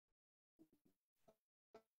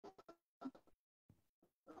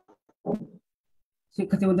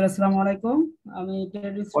শিক্ষার্থী বন্ধুরা আসসালামু আলাইকুম। আমি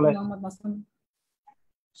বলেন। মোহাম্মদ মাসুম,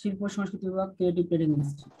 শিল্প সংস্কৃতি বিভাগ, ক্রিয়েটিভ ট্রেডিং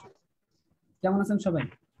ইনস্টিটিউট। কেমন আছেন সবাই?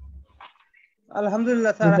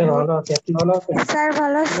 আলহামদুলিল্লাহ জি স্যার, স্যার, আপনি ভালো আছি। আপনি ভালো আছেন? স্যার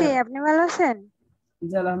ভালো আছি, আপনি ভালো আছেন?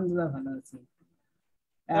 জি আলহামদুলিল্লাহ ভালো আছি।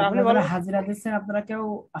 স্যার আপনি আপনারা যারা বলেন। হাজিরা দিচ্ছেন আপনারা কেউ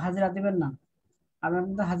হাজিরা দিবেন না। আমরা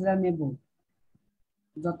কিন্তু হাজিরা নেব,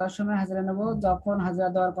 যথাসময়ে হাজিরা নেব। যখন হাজিরা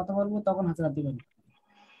দেওয়ার কথা বলবো তখন হাজিরা দিবেন,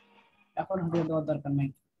 এখন হাজিরা দেওয়ার দরকার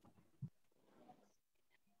নাই।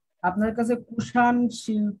 আপনার কাছে কুষাণ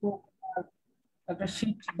শিল্প একটা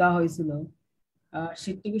শীট দেওয়া হয়েছিল,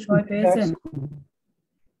 শীটটি কি সবাই পেয়েছেন?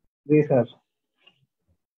 জি স্যার।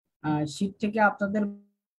 শীট থেকে আপনাদের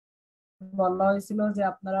বলা হয়েছিল যে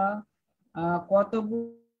আপনারা কতগুলো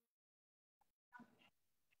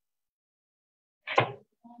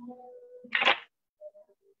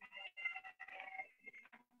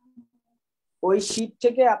ওই শীট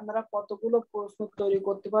থেকে আপনারা কতগুলো প্রশ্ন তৈরি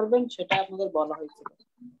করতে পারবেন সেটা আপনাদের বলা হয়েছিল।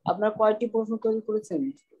 আপনারা কয়টি প্রশ্ন তৈরি করেছেন?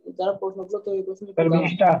 যারা প্রশ্নগুলো তৈরি করেছেন একটু জানান।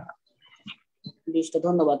 20টা। 20টা,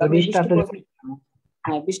 ধন্যবাদ। আপনি 20টা 20টি প্রশ্ন,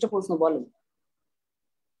 হ্যাঁ 20টা প্রশ্ন বলেন।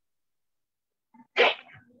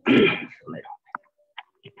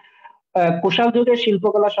 কুশাল যুগের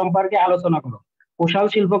শিল্পকলা সম্পর্কে আলোচনা করো। কুশাল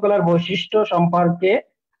শিল্পকলার বৈশিষ্ট্য সম্পর্কে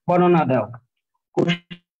বর্ণনা দাও।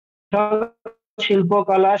 কুশাল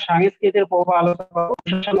শিল্পকলা সংস্কৃতির প্রভাব আলোচনা করো।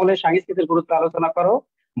 কুশাল আমলের সংস্কৃতির গুরুত্ব আলোচনা করো।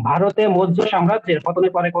 ভারতে মৌর্য সাম্রাজ্যের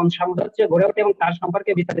পতনের পরে কোন সাম্রাজ্য গড়ে ওঠে এবং তার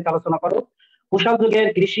সম্পর্কে বিস্তারিত আলোচনা করো। কুশাল যুগের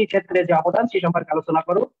কৃষি ক্ষেত্রে যে অবদান সে সম্পর্কে আলোচনা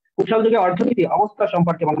করো। কুশাল যুগের অর্থনীতি অবস্থা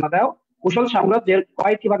সম্পর্কে বর্ণনা দাও। কুশাল সাম্রাজ্যের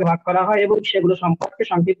কয়টি ভাগে ভাগ করা হয় এবং সেগুলো সম্পর্কে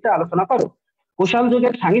সংক্ষিপ্ত আলোচনা করো। কুশাল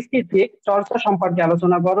যুগের সাংস্কৃতিক চর্চা সম্পর্কে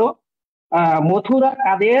আলোচনা করো। মথুরা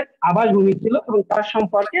কাদের আবাসভূমি ছিল এবং তার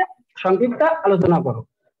সম্পর্কে সংক্ষিপ্ত আলোচনা করো।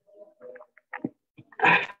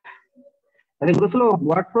 এগুলো ছিল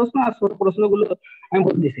ওয়ার্ড প্রশ্ন, আর ছোট প্রশ্নগুলো আমি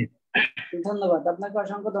বলে দিয়েছি। ধন্যবাদ আপনাকে,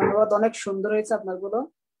 অসংখ্য ধন্যবাদ। অনেক সুন্দর হয়েছে আপনারগুলো।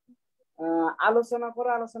 আলোচনা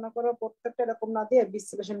করো, প্রত্যেকটা এরকম না দিয়ে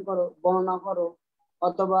বিশ্লেষণ করো, বর্ণনা করো,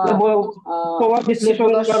 অথবা প্রভাব বিশ্লেষণ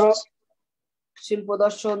করো, শিল্প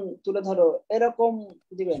দর্শন তুলে ধরো, এরকম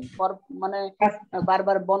দিবেন। মানে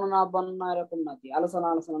বারবার বর্ণনা বর্ণনা এরকম না দিয়ে, আলোচনা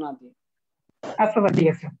না দিয়ে। আচ্ছা ঠিক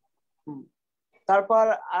আছে। তারপর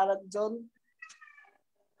আরেকজন,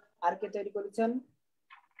 আর কে তৈরি করেছেন?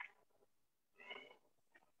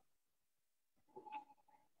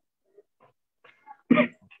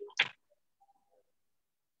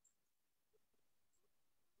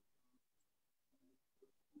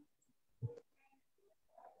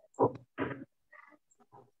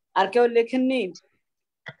 আর কেউ লেখেননি?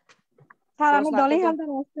 স্যার আমি দলেই হালদার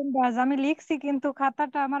ওয়েস্টার্ন, আমি লিখছি কিন্তু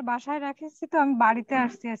খাতাটা আমার বাসায় রেখেছি, তো আমি বাড়িতে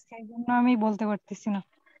আসছি আজকে, এই জন্য আমি বলতে পারতেছি না।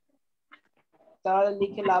 তাহলে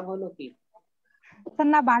লিখে লাভ হলো কি? স্যার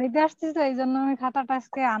না, বাড়িতে আসছি তো এই জন্য আমি খাতাটা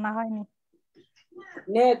আজকে আনা হয়নি।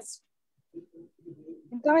 নেক্সট।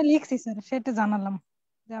 কিন্তু আমি লিখছি স্যার, সেটা জানালাম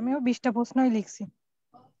যে আমিও 20টা প্রশ্নই লিখছি।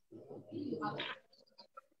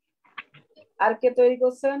 আর কে তৈরি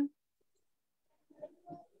করছেন?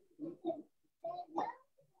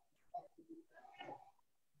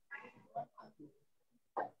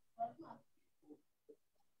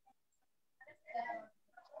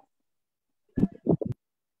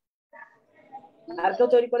 আর কেউ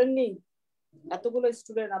তৈরি করেননি? এতগুলো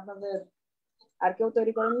স্টুডেন্ট আপনাদের, আর কেউ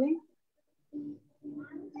তৈরি করেননি?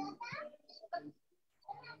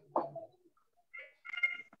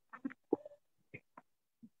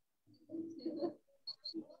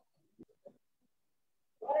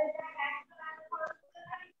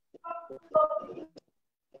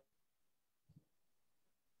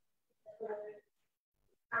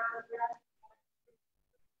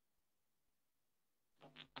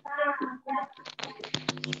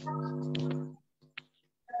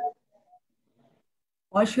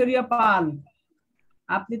 ঐশ্বরিয়া পাল,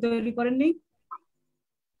 আপনি তৈরি করেননি?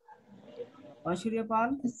 ঐশ্বরিয়া পাল।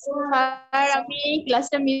 স্যার আমি এই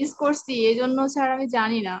ক্লাসটা মিস করছি, এজন্য স্যার আমি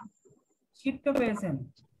জানি না। শীট তো পেয়েছেন,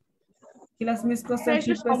 ক্লাস মিস করছেন, একটু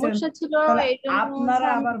শীট পেয়েছেন, সমস্যা ছিল, তাহলে এইজন্য আপনারা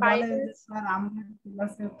স্যার আমি আবার বলেন বাড়িতে। যে স্যার আমরা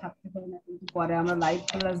ক্লাসে থাকতে পারি না, কিন্তু পরে আমরা লাইভ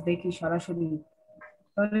ক্লাস দেখি সরাসরি।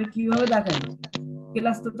 তাহলে কিভাবে দেখেন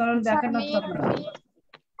ক্লাস? তো তাহলে স্যার দেখেন না আমি তো আপনারা।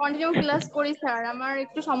 কন্টিনিউ ক্লাস করি স্যার, আমার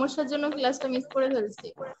একটু সমস্যার জন্য ক্লাসটা মিস করে ফেলছি।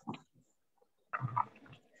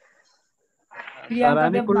 স্যার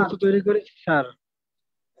আমি প্রশ্ন তৈরি করেছি স্যার।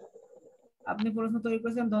 আপনি প্রশ্ন তৈরি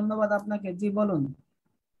করেছেন, ধন্যবাদ আপনাকে। জি বলুন।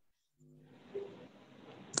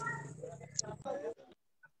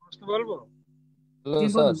 প্রশ্ন বলবো? জি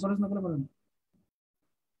বলুন, প্রশ্ন করে বলুন।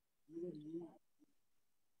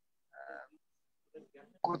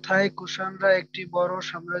 কোথায় কুষাণরা একটি বড়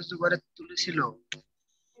সাম্রাজ্য গড়ে তুলেছিল?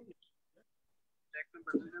 1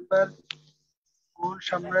 নম্বর। 2 নম্বর, কোন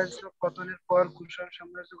সাম্রাজ্য পতনের পর কুষাণ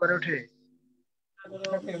সাম্রাজ্য গড়ে ওঠে?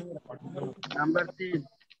 নাম্বার 3,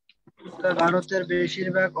 উত্তর ভারতের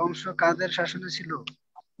বেশিরভাগ অংশ কাদের শাসনে ছিল?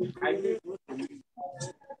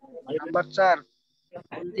 নাম্বার 4,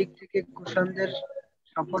 কোন দিক থেকে কুষাণদের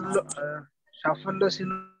সাফল্য সাফল্য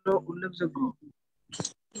ছিল উল্লেখযোগ্য?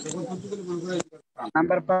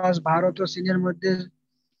 নাম্বার 5, ভারত ও চীনের মধ্যে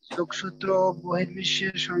যোগসূত্র ও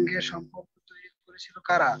বহির্বিশ্বের সঙ্গে সম্পর্ক তৈরি করেছিল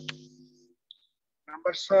কারা?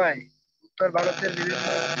 নাম্বার 6, উত্তর ভারতের বিভিন্ন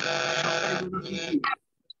শহরগুলো কি কি?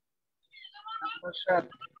 নাম্বার 7,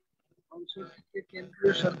 অঞ্চল থেকে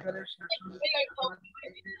কেন্দ্রীয় সরকারের শাসন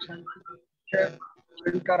শান্তি প্রতিষ্ঠা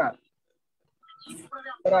করেন কারা?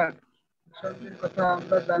 তারা কুষাণদের কথা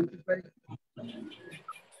আমরা জানতে পারি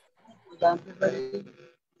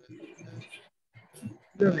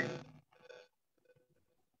কিভাবে?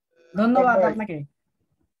 ধন্যবাদ আপনাকে।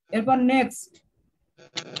 এরপর নেক্সট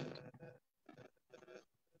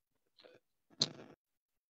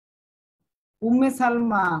উম্মে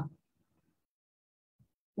সালমা।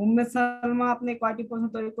 উম্মে সালমা, আপনি কয়টি প্রশ্ন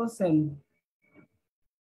তৈরি করছেন?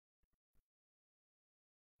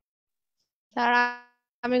 স্যার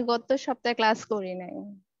আমি গত সপ্তাহে ক্লাস করি নাই।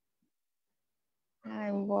 হ্যাঁ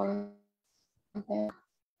বল।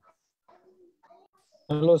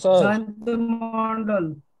 Hello sir. Jayanta Mondal.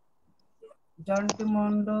 Jayanta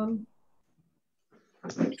Mondal,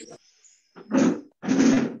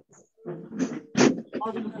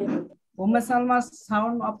 Umme Salma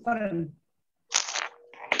sound of করেন।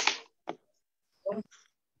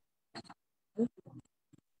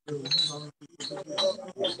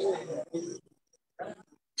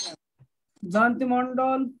 জয়ন্তী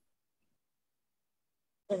মন্ডল,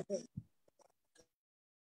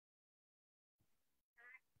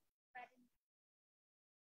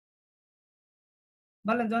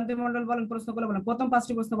 বলেন। জয়ন্তী মন্ডল বলেন, প্রশ্নগুলো বলেন, প্রথম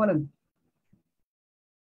 5টি প্রশ্ন বলেন।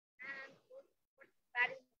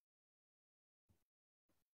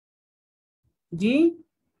 জি,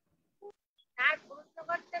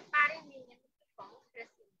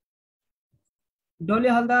 ডলি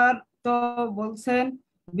হালদার তো বলছেন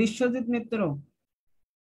বিশ্বজিৎ মিত্র।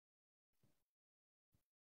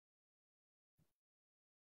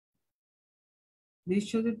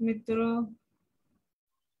 বিশ্বজিৎ মিত্র,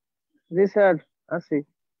 জি স্যার আছি।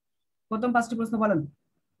 প্রথম 5টি প্রশ্ন বলেন।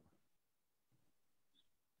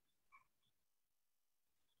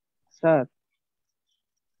 স্যার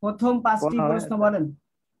প্রথম 5টি পড়া হয় প্রশ্ন না। বলেন।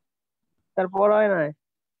 স্যার পড়া হয় নাই।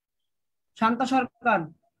 শান্ত সরকার,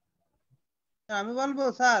 আমি বলবো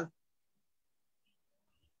স্যার।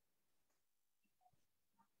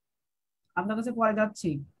 আপনার কাছে পরে যাচ্ছি।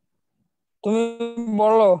 তুমি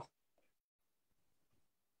বলো।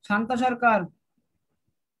 শান্ত সরকার,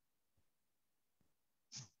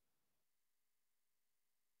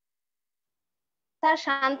 স্যার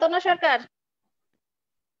শান্তনা সরকার।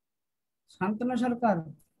 শান্তনা সরকার,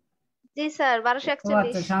 জি স্যার ও 1241।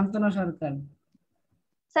 আচ্ছা, শান্তনা সরকার।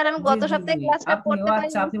 স্যার আমি জি গত জি সপ্তাহে জি, ক্লাসটা আপনি, ও পড়তে আচ্ছা,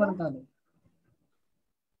 পারিনি আপনি স্যার। বলেন তাহলে।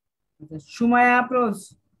 আচ্ছা, সুমাইয়া আফরোজ।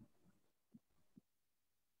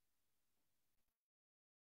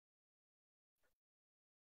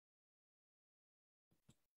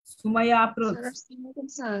 সুমাইয়া আফরোজ,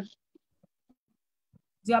 স্যার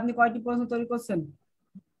জি, আপনি কয়টি প্রশ্ন তৈরি করছেন?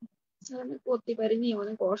 স্যার আমি করতে পারিনি,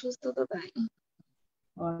 অনেক অসুস্থ তো তাই।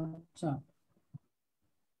 আচ্ছা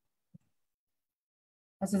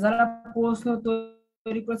আচ্ছা, যারা প্রশ্ন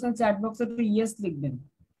তৈরি করেছেন চ্যাট বক্সে একটু ইয়েস লিখবেন।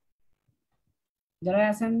 যারা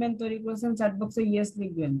অ্যাসাইনমেন্ট তৈরি করেছেন চ্যাট বক্সে ইয়েস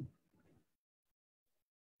লিখবেন।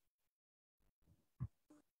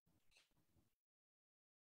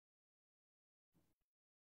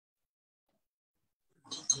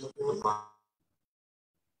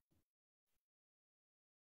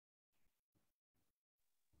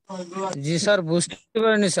 জি স্যার, বুঝতে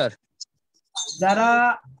পারিনি স্যার। যারা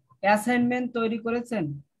অ্যাসাইনমেন্ট তৈরি করেছেন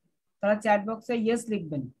তারা চ্যাট বক্সে ইয়েস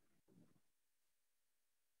লিখবেন।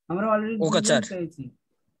 আমরা অলরেডি ওকে 2 জন স্যার। পেয়েছি,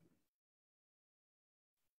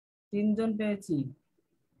 3 জন পেয়েছি,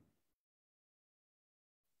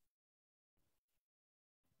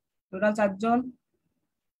 টোটাল 4 জন।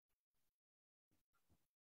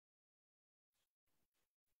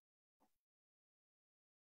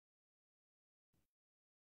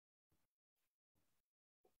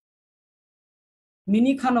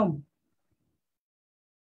 মিনি খানম,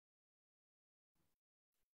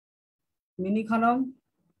 মিনি খানম,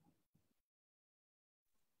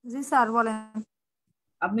 জি স্যার বলেন।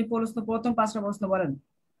 আপনি প্রথম 5টা প্রশ্ন বলেন।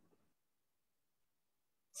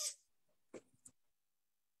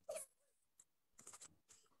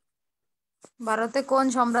 ভারতে কোন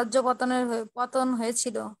সাম্রাজ্য পতন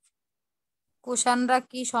হয়েছিল? কুষাণরা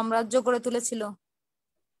কি সাম্রাজ্য গড়ে তুলেছিল?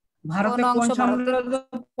 ভারতে কোন কোন অংশ ভারতের সাম্রাজ্য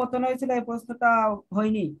পতন হয়েছিল এই প্রশ্নটা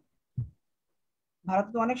হয়নি। ভারতে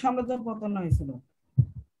তো অনেক সাম্রাজ্য পতন হয়েছিল।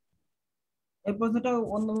 এই প্রশ্নটা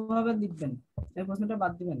অন্যভাবে লিখবেন, এই প্রশ্নটা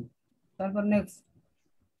বাদ দিবেন। তারপর নেক্সট,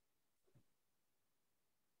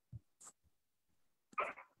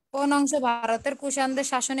 কোন অংশ ভারতের কুষাণদের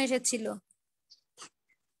শাসনে এসেছিল?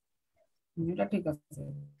 এটা ঠিক আছে।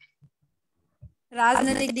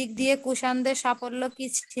 রাজনৈতিক দিক দিয়ে কুষাণদের সাফল্য কি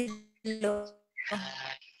ছিল?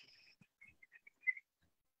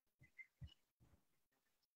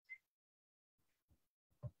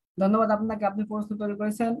 ধন্যবাদ আপনাকে, আপনি প্রশ্ন তৈরি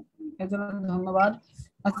করেছেন এর জন্য ধন্যবাদ।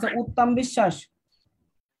 আচ্ছা, উত্তম বিশ্বাস,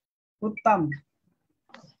 উত্তম।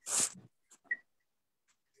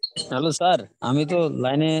 হ্যালো স্যার, আমি তো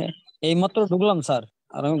লাইনে এইমাত্র ঢুকলাম স্যার,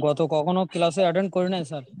 আর আমি কখনো ক্লাসে অ্যাটেন্ড করি নাই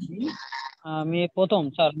স্যার। আমি প্রথম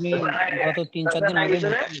স্যার, আমি গত 3-4 দিন আগে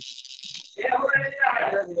ভর্তি হয়েছি।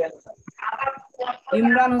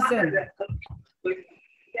 ইমরান হোসেন,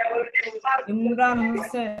 ইমরান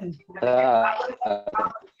হোসেন।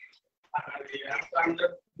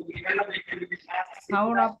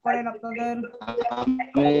 সাউন্ড অফ করেন আপনাদের।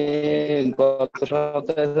 আমি গত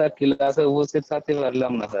সপ্তাহে স্যার ক্লাসে উপস্থিত থাকতে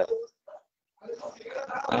পারলাম না স্যার।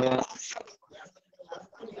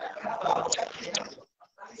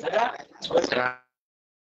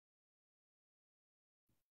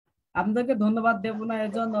 আপনাদেরকে ধন্যবাদ দেব না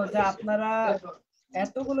এজন্য যে আপনারা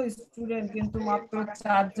এতগুলো স্টুডেন্ট কিন্তু মাত্র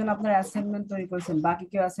 4 জন আপনার অ্যাসাইনমেন্ট তৈরি করেছেন, বাকি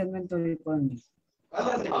কেউ অ্যাসাইনমেন্ট তৈরি করেননি।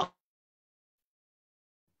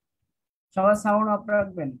 সবাই সাউন্ড অফ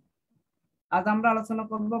রাখবেন। আজ আমরা আলোচনা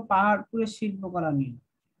করব পাহাড়পুরের শিল্পকলা নিয়ে।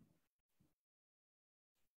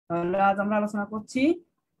 তাহলে আজ আমরা আলোচনা করছি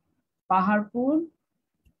পাহাড়পুর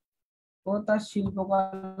ও তার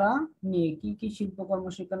শিল্পকলা নিয়ে। কি কি শিল্পকর্ম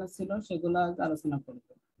সেখানে ছিল সেগুলো আজ আলোচনা করব।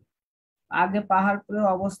 আগে পাহাড়পুরের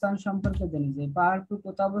অবস্থান সম্পর্কে জেনে যাই। পাহাড়পুর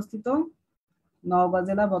কোথায় অবস্থিত? নওগাঁ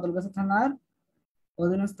জেলা বদলগাছি থানার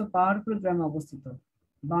অধীনস্থ পাহাড়পুর গ্রামে অবস্থিত।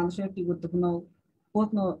 বাংলাদেশের একটি গুরুত্বপূর্ণ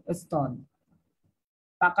প্রত্নস্থল।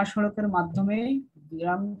 পাকা সড়কের মাধ্যমে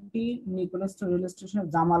গ্রামটি নিকটস্থ রেল স্টেশন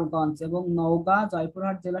জামালগঞ্জ এবং নওগাঁ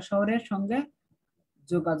জয়পুরহাট জেলা শহরের সঙ্গে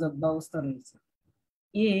যোগাযোগ ব্যবস্থা রয়েছে।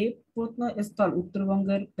 এই প্রত্নস্থল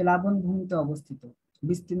উত্তরবঙ্গের প্লাবন ভূমিতে অবস্থিত।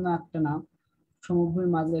 বিস্তীর্ণ একটানা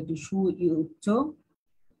সমভূমির মাঝে একটি সুউচ্চ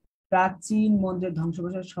প্রাচীন মন্দিরের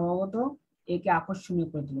ধ্বংসাবশেষ স্বভাবত একে আকর্ষণীয়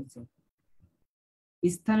করে তুলেছে।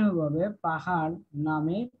 স্থানীয়ভাবে পাহাড়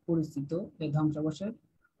নামে পরিচিত এই ধ্বংসাবশেষ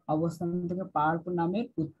অবস্থান থেকে পাহাড়পুর নামের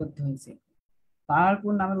উৎপত্তি হয়েছে।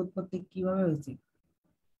 পাহাড়পুর নামের উৎপত্তি কিভাবে হয়েছে?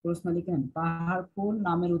 প্রশ্ন লিখেন, পাহাড়পুর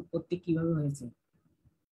নামের উৎপত্তি কিভাবে হয়েছে?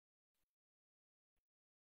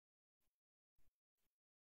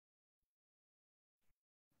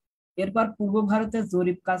 এরপর পূর্ব ভারতে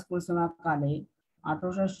জরিপ কাজ পরিচালনাকালে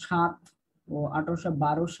 1807 ও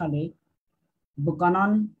 1812 সালে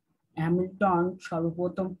বুকানন হ্যামিল্টন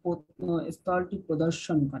সর্বপ্রথম প্রত্নস্থলটি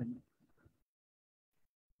প্রদর্শন করেন।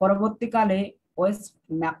 পরবর্তীকালে ওয়েস্ট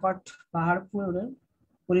ম্যাকট পাহাড়পুরের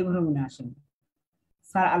পরিভ্রমণে আসেন।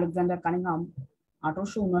 স্যার আলেকজান্ডার কানিংহাম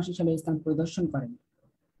 1879 সালে স্থান পরিদর্শন করেন।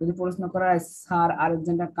 যদি প্রশ্ন করা হয় স্যার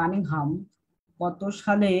আলেকজান্ডার কানিংহাম কত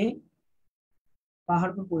সালে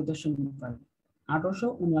পাহাড়পুর পরিদর্শন করেন?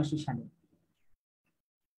 1879 সালে।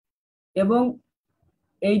 এবং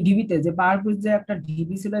এই ঢিবিতে যে পাহাড়পুর যে একটা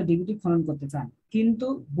ঢিবি ছিল, ঢিবিটি খনন করতে চান, কিন্তু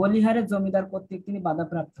বলিহারের জমিদার কর্তৃক তিনি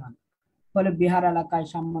বাধাপ্রাপ্ত হন। ফলে বিহার এলাকায়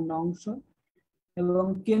সামান্য অংশ এবং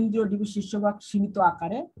কেন্দ্রীয় ঢিবির শীর্ষভাগ সীমিত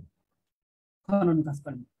আকারে খনন কাজ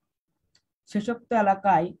করেন। শেষোক্ত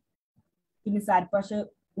এলাকায় তিনি চারপাশে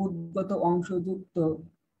উদ্গত অংশযুক্ত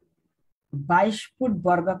 22 ফুট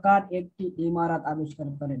বর্গাকার একটি ইমারত আবিষ্কার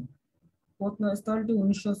করেন। প্রত্নস্থলটি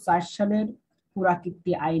 1904 সালের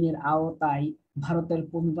পুরাকীর্তি আইনের আওতায় ভারতের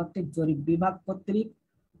প্রত্নতাত্ত্বিক জরিপ বিভাগ কর্তৃক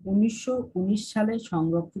 1919 সালে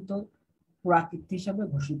সংরক্ষিত পুরাকীর্তি হিসাবে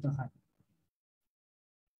ঘোষিত হয়।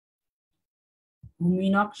 ভূমি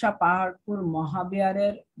নকশা পাহাড়পুর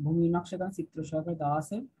মহাবিহারের ভূমি নকশা এখানে চিত্র সহকারে দেওয়া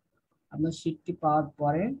আছে। আপনার শীটটি পাওয়ার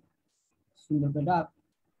পরে সুন্দর করে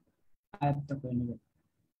আয়ত্ত করে নেবেন।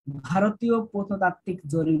 ভারতীয় প্রত্নতাত্ত্বিক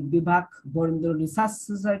জরিপ বিভাগ, বরেন্দ্র রিসার্চ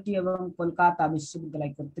সোসাইটি এবং কলকাতা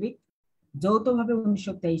বিশ্ববিদ্যালয় কর্তৃক যৌথভাবে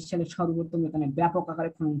 1923 সালে সর্বপ্রথম এখানে ব্যাপক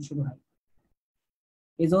আকারে খনন শুরু হয়।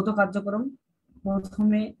 এই যৌথ কার্যক্রম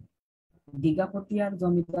প্রথমে দিঘাপতিয়ার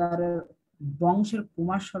জমিদারের বংশের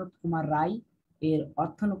কুমার শরৎ কুমার রায় এর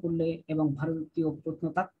অর্থানুকূল্যে এবং ভারতীয়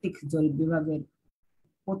প্রত্নতাত্ত্বিক জরিপ বিভাগের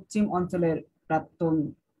পশ্চিম অঞ্চলের প্রাক্তন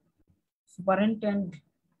সুপারিনটেন্ডেন্ট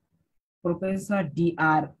প্রফেসর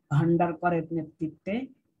D.R. ভান্ডারকরের নেতৃত্বে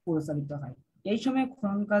পরিচালিত হয়। এই সময়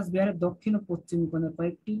খনন কাজ বিহারের দক্ষিণ ও পশ্চিম কোণে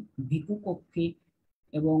কয়েকটি ভিক্ষু কক্ষে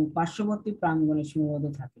এবং পার্শ্ববর্তী প্রাঙ্গণে সীমাবদ্ধ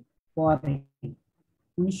থাকে। পরে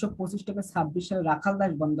 1925 থেকে 26 সালে রাখাল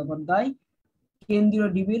দাস বন্দ্যোপাধ্যায় কেন্দ্রীয়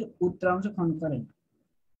ঢিবির উত্তরাংশ খনন করেন।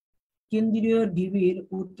 কেন্দ্রীয় ঢিবির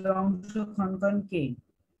উত্তরাংশ খনন করেন কে?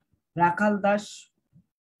 রাখাল দাস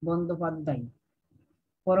বন্দ্যোপাধ্যায়।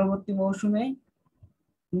 পরবর্তী মৌসুমে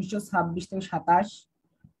 1926 থেকে 27,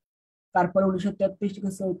 তারপরে 1933 থেকে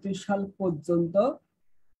 34 সাল পর্যন্ত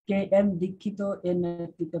কে.এম. দীক্ষিত এর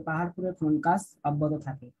নেতৃত্বে পাহাড়পুরের খনন কাজ অব্যাহত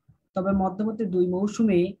থাকে। তবে মধ্যবর্তী 2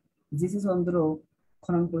 মৌসুমে জি.সি. চন্দ্র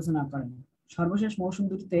খনন পরিচালনা করেন। সর্বশেষ মৌসুম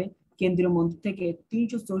দুটিতে কেন্দ্রীয় মন্দির থেকে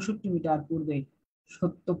 364 মিটার পূর্বে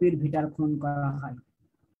সত্যপীর ভিটার খনন করা হয়।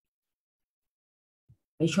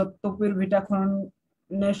 এই সত্যপীর ভিটা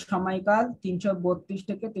খননের সময়কাল 332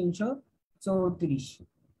 থেকে 334।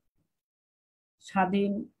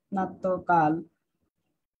 স্বাধীনতাকাল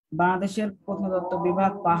বাংলাদেশের প্রত্নতত্ত্ব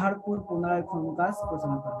বিভাগ পাহাড়পুর পুনরায় খনন কাজ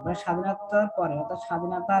পরিচালনা করে। মানে স্বাধীনতার পরে, অর্থাৎ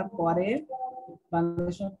স্বাধীনতার পরে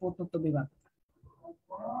বাংলাদেশের প্রত্নতত্ত্ব বিভাগ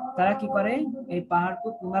তারা কি করে? এই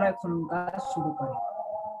পাহাড়পুর পুনরায় খনন কাজ শুরু করে।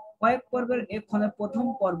 কয়েক পর্বের এই খননের প্রথম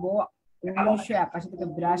পর্ব 1981 থেকে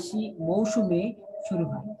 82 মৌসুমে শুরু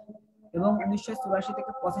হয় এবং 1984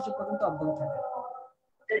 থেকে 85 পর্যন্ত অব্যাহত থাকে।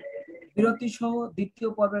 বিরতি সহ দ্বিতীয়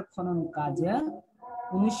পর্বের খনন কাজে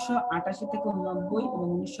 1988 থেকে 89 এবং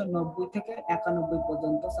 1990 থেকে 91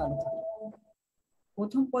 পর্যন্ত চালু থাকে।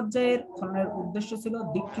 প্রথম পর্যায়ের খননের উদ্দেশ্য ছিল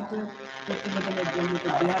দীক্ষিত প্রতিবেদনের বর্ণিত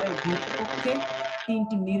বিহারের ভূপক্ষে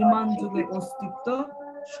 3টি নির্মাণ যুগের অস্তিত্ব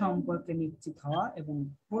সম্পর্কে নিশ্চিত হওয়া এবং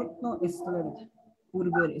প্রত্নস্থলের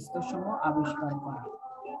পূর্বের স্তরসমূহ আবিষ্কার করা।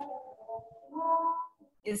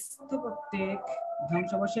 স্থাপত্যিক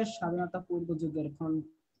ধ্বংসাবশেষ স্বাধীনতা পূর্ব যুগের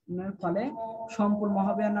খননের ফলে সম্পূর্ণ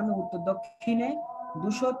মহাবিহার নামে উত্তর দক্ষিণে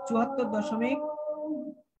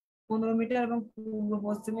 274.15 মিটার এবং পূর্ব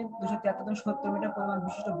পশ্চিমে 273.70 মিটার পরিমাণ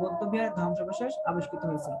বিশিষ্ট বৌদ্ধ বিহারের ধ্বংসাবশেষ আবিষ্কৃত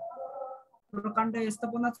হয়েছে। প্রকাণ্ড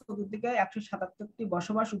স্থাপনা, চতুর্দিকে 177টি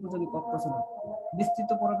বসবাস উপযোগী কক্ষ ছিল, বিস্তৃত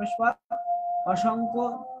প্রবেশপথ, অসংখ্য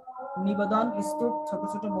নিবেদন স্তূপ, ছোট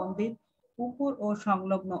ছোট মন্দির, পুকুর ও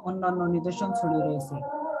সংলগ্ন অন্যান্য নিদর্শন ছড়িয়ে রয়েছে।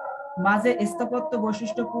 মাঝে স্থাপত্য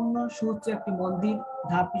বৈশিষ্ট্যপূর্ণ সুউচ্চ একটি মন্দির,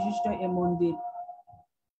 ধাপ বিশিষ্ট এ মন্দির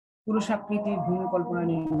পুরুষাকৃতির ভূমিকল্পনা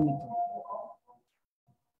নির্মিত।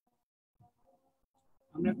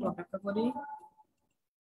 আমরা একটু অপেক্ষা করি,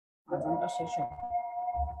 আজানটা শেষ হয়।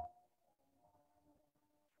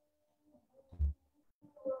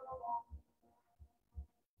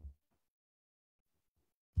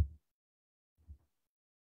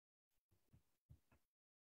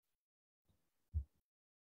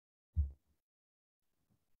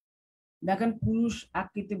 দেখেন, পুরুষ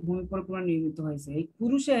আকৃতির ভূমি পরিকল্পনা নির্মিত হয়েছে। এই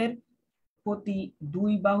পুরুষের প্রতি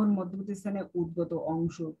 2 বাহুর মধ্যবর্তী স্থানে উদ্গত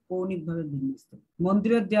অংশ কৌণিকভাবে বিন্যস্ত।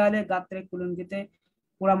 মন্দিরের দেয়ালে গাত্রে কুলঙ্গিতে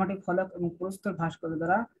পোড়ামাটি ফলক এবং প্রস্তর ভাস্কর্য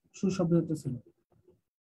দ্বারা সুশোভিত ছিল।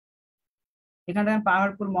 এখানে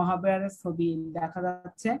পাহাড়পুর মহাবিহারের ছবি দেখা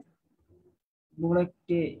যাচ্ছে, বড়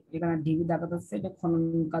একটি এখানে ঢিবি দেখা যাচ্ছে। এটা খনন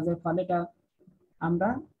কাজের ফলে এটা আমরা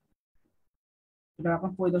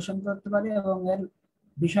এখন পরিদর্শন করতে পারি এবং এর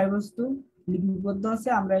বিষয়বস্তু লিপিবদ্ধ আছে।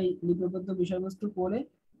 আমরা এই লিপিবদ্ধ বিষয়বস্তু পড়ে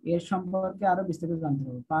এর সম্পর্কে আরো বিস্তারিত জানতে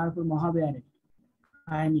পারবো। পাহাড়পুর মহাবিহারের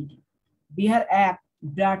কাহিনীটি। বিহার 1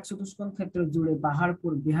 বিরাট চতুষ্কোণ ক্ষেত্র জুড়ে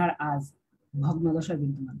পাহাড়পুর বিহার আজ ভগ্নদশায়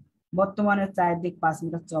বিদ্যমান। বর্তমানে চারদিক 5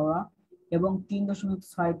 মিটার চওড়া এবং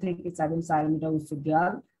 3.6 থেকে 4 মিটার উচ্চ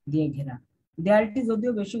দেয়াল দিয়ে ঘেরা। দেয়ালটি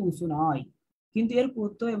যদিও বেশি উঁচু নয়, কিন্তু এর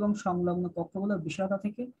পুরুত্ব এবং সংলগ্ন কক্ষগুলোর বিশালতা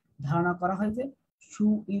থেকে ধারণা করা হয় যে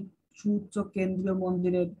সুউচ্চ কেন্দ্রীয়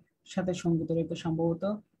মন্দিরের সাথে সঙ্গীত রেখে সম্ভবত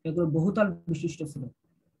এগুলো বহুতল বিশিষ্ট ছিল।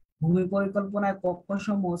 ভূমি পরিকল্পনায়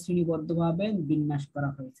কক্ষসমূহ শ্রেণীবদ্ধভাবে বিন্যাস করা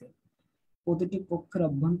হয়েছে। প্রতিটি কক্ষের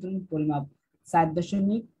অভ্যন্তরীণ পরিমাপ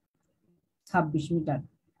 4.26 মিটার।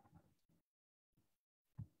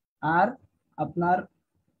 আর আপনার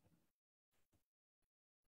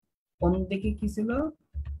অন্যদিকে কি ছিল?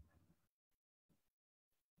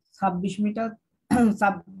 26 মিটার,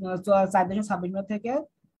 4.26 মিটার থেকে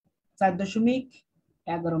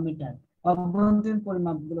 4.11 মিটার অভ্যন্তরীণ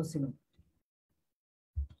পরিমাপ গুলো ছিল।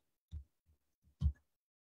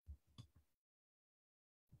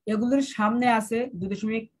 এগুলোর সামনে আছে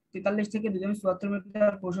 2.43 থেকে 2.74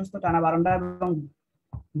 মিটার প্রশস্ত টানা বারান্দা এবং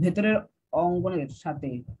ভেতরের অঙ্গনের সাথে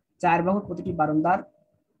 4 বাহুর প্রতিটি বারান্দার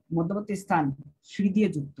মধ্যবর্তী স্থান সিঁড়ি দিয়ে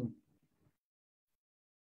যুক্ত।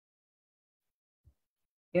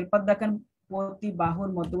 এরপর দেখেন, প্রতি বাহুর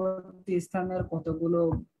মধ্যবর্তী স্থানের কতগুলো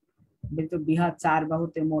বিহার 4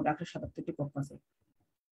 বাহুতে মোট 177টি কক্ষ আছে।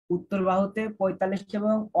 উত্তর বাহুতে 45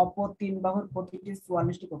 এবং অপর 3 বাহুর প্রতিটি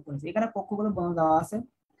 44টি কক্ষ আছে। এখানে কক্ষগুলো বর্ণনা দেওয়া আছে।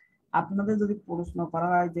 আপনাদের যদি প্রশ্ন করা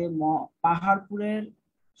হয় যে পাহাড়পুরের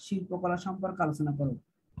শিল্পকলা সম্পর্কে আলোচনা করো,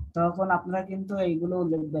 তখন আপনারা কিন্তু এইগুলো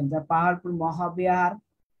লিখবেন, যে পাহাড়পুর মহাবিহার,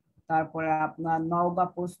 তারপরে আপনার নওগাঁ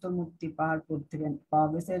প্রস্তর মূর্তি পাহাড়পুর থেকে পাওয়া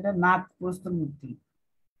গেছে, এটা নাগ প্রস্তর মূর্তি,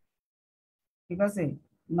 ঠিক আছে।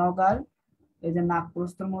 নওগাঁর এই যে নাগ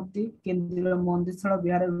প্রস্তর মূর্তি, কেন্দ্রীয় মন্দির ছাড়াও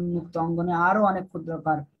বিহারের উন্মুক্ত অঙ্গনে আরো অনেক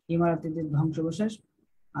ক্ষুদ্রকার ইমারতের ধ্বংসাবশেষ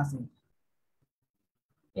আছে।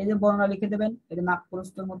 এই যে বর্ণনা লিখে দেবেন, এই যে নাগ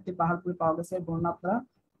প্রস্তর মূর্তি পাহাড়পুরে পাওয়া গেছে, বর্ণনা আপনারা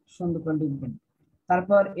সুন্দর করে লিখবেন।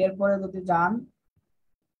 তারপর এরপরে যদি যান,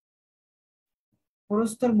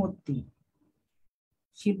 প্রস্তর মূর্তি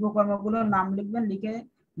শিল্পকর্মগুলোর নাম লিখবেন, লিখে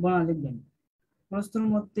বর্ণনা লিখবেন। প্রস্তর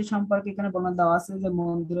মূর্তি সম্পর্কে এখানে বর্ণনা দেওয়া আছে যে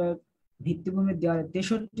মন্দিরের ভিত্তিভূমির দেওয়ালে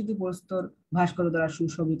 63টি প্রস্তর ভাস্কর্য দ্বারা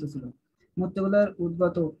সুশোভিত ছিল। মূর্তিগুলোর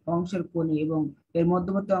উদ্গত অংশের কোণে এবং এর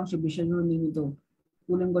মধ্যবর্তী অংশে বিশেষভাবে নির্মিত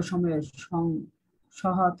কুলিঙ্গ সময়ের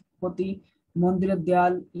সহৎ প্রতি মন্দিরের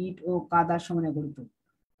দেয়াল ইট ও কাদার সমানে গঠিত।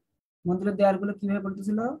 মন্দিরের দেয়ালগুলো কিভাবে গঠিত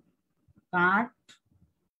ছিল? কাঠ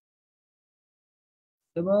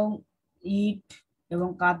এবং ইট এবং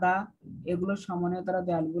কাদা এগুলো সমানে তারা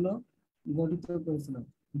দেয়ালগুলো গঠিত করেছিল।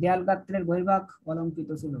 দেয়াল গাত্রের বহির্ভাগ অলঙ্কৃত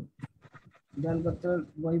ছিল। দেয়াল গাত্রের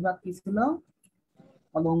বহির্ভাগ কি ছিল?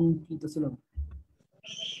 অলঙ্কৃত ছিল।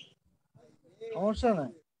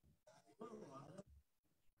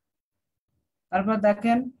 তারপর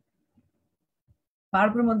দেখেন,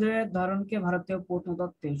 পাহাড়পুর মন্দিরের ধরনকে ভারতীয়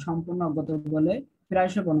প্রত্নতত্ত্বে সম্পূর্ণ অজ্ঞাত বলে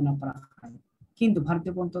প্রায়শই বর্ণনা করা হয়, কিন্তু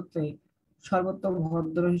ভারতীয় প্রত্নতত্ত্বে সর্বত্র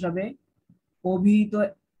ভদ্র হিসাবে অভিহিত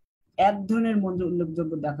এক ধরনের মন্দির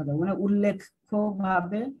উল্লেখযোগ্য দেখা যায়, মানে উল্লেখ্য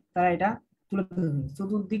ভাবে তারা এটা তুলে ধরেছে।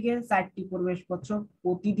 চতুর্দিকে 4টি প্রবেশ পথ,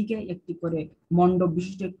 প্রতিদিকে একটি করে মণ্ডপ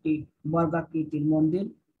বিশিষ্ট একটি বর্গাকৃতির মন্দির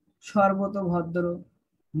সর্বতভদ্র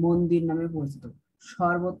মন্দির নামে পরিচিত।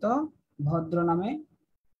 সর্বতভদ্র নামে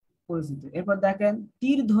পরিচিত। এরপর দেখেন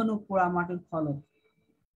তীর ধনুক পোড়ামাটির ফলক।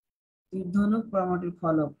 তীর ধনুক পোড়ামাটির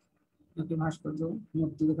ফলক একটি ভাস্কর্য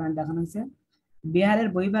মূর্তি এখানে দেখানো হয়েছে। বিহারের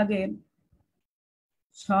বহির্ভাগের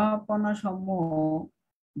সপনা সমূহ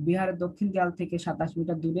বিহারের দক্ষিণ দেয়াল থেকে 27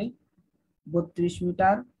 মিটার দূরে 32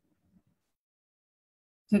 মিটার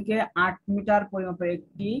থেকে 8 মিটার পরিমাপের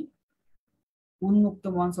একটি উন্মুক্ত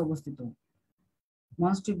মঞ্চ অবস্থিত।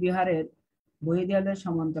 মঞ্চটি বিহারের বহির্দেয়ালের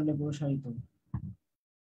সমান্তরালে প্রসারিত।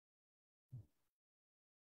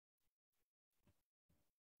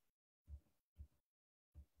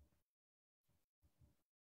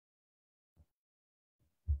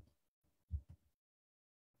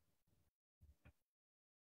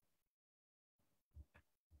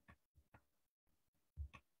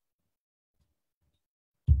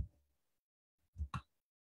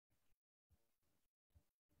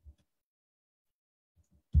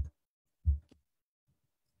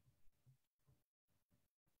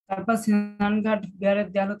 তারপর স্নানঘাট বিহারের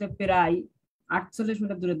দেয়াল হতে প্রায় 48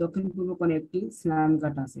 মিটার দূরে দক্ষিণ পূর্ব কোণে একটি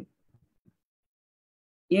স্নানঘাট আছে।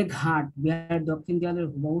 এ ঘাট বিহারের দক্ষিণ দেয়ালের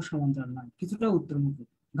হুবহু সমান্তরাল নয়, কিছুটা উত্তরমুখী।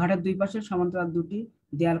 ঘাটের দুই পাশে সমান্তরাল দুটি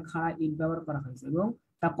দেয়াল খাড়া ইট ব্যবহার করা হয়েছে এবং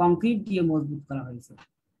তা কংক্রিট দিয়ে মজবুত করা হয়েছে।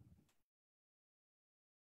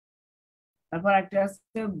 তারপর একটা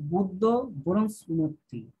আছে বুদ্ধ ব্রোঞ্জ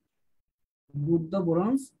মূর্তি। বুদ্ধ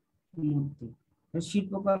ব্রোঞ্জ মূর্তি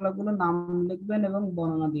শিল্পকলাগুলো নাম লিখবেন এবং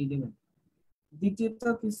বর্ণনা দিয়ে দেবেন। দ্বিতীয়ত,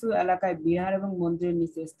 কিছু এলাকায় বিহার এবং মন্দিরের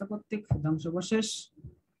নিচে স্থাপত্যিক ধ্বংসাবশেষ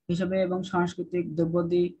হিসেবে এবং সাংস্কৃতিক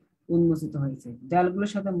দ্রব্যাদি উন্মোচিত হয়েছে।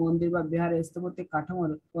 দেয়ালগুলোর সাথে মন্দির বা বিহারের স্থাপত্যিক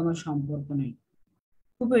কাঠামোর কোনো সম্পর্ক নেই।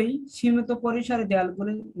 খুবই সীমিত পরিসরে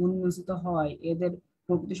দেয়ালগুলি উন্মোচিত হওয়ায় এদের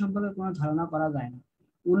প্রকৃতি সম্পর্কে কোনো ধারণা করা যায় না।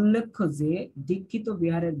 উল্লেখ্য যে দীক্ষিত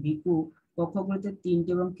বিহারের ভিক্ষু কক্ষগুলিতে 3টি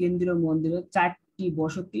এবং কেন্দ্রীয় মন্দিরে 4টি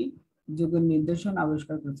বসতি যুগের নিদর্শন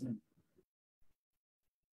আবিষ্কার করেছিলেন।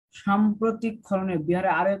 সাম্প্রতিক খননে বিহারে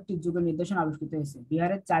আরো একটি যুগের নিদর্শন আবিষ্কৃত হয়েছে।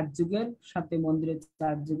 বিহারের 4 যুগের সাথে মন্দিরের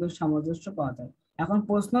 4 যুগের সামঞ্জস্য পাওয়া যায়। এখন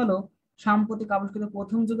প্রশ্ন হলো, সাম্প্রতিক আবিষ্কৃত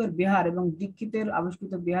প্রথম যুগের বিহার এবং দীক্ষিতের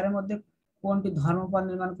আবিষ্কৃত বিহারের মধ্যে কোনটি ধর্মপাল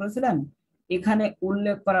নির্মাণ করেছিলেন? এখানে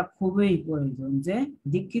উল্লেখ করা খুবই প্রয়োজন যে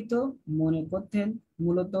দীক্ষিত মনে করতেন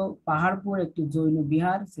মূলত পাহাড়পুর একটি জৈন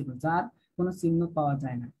বিহার ছিল, যার কোনো চিহ্ন পাওয়া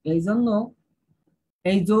যায় না। এই জন্য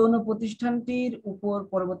এই জৈন প্রতিষ্ঠানটির উপর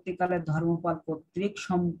পরবর্তীকালে ধর্মপাল কর্তৃক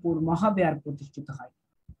সম্পূর্ণ মহাবিহার প্রতিষ্ঠিত হয়।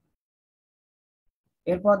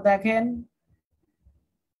 এরপর দেখেন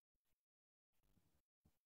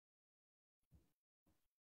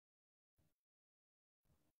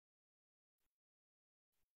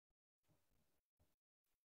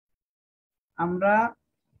আমরা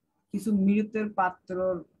কিছু মৃতের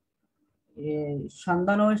পাত্রর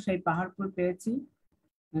সন্ধানও সেই পাহাড়পুর পেয়েছি।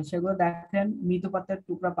 সেগুলো দেখেন, মৃৎপাত্রের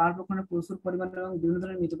টুকরা পাহাড়পুর খননে প্রচুর পরিমাণে এবং বিভিন্ন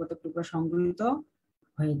ধরনের মৃৎপাত্রের টুকরা সংগৃহীত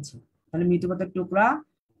হয়েছে। তাহলে মৃৎপাত্রের টুকরা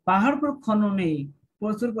পাহাড়পুর খননে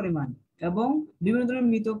প্রচুর পরিমাণ এবং বিভিন্ন ধরনের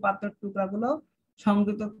মৃৎপাত্রের টুকরাগুলো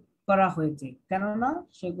সংযুক্ত করা হয়েছে, কেননা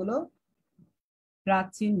সেগুলো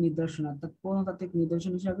প্রাচীন নিদর্শন অর্থাৎ প্রত্নতাত্ত্বিক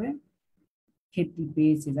নিদর্শন হিসাবে খ্যাতি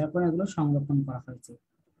পেয়েছে, যার কারণে এগুলো সংরক্ষণ করা হয়েছে।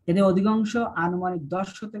 এদের অধিকাংশ আনুমানিক 10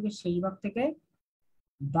 শতকের শেষ ভাগ থেকে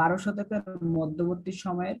 12 শতকের মধ্যবর্তী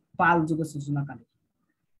সময়ের পাল যুগের সূচনাকালে।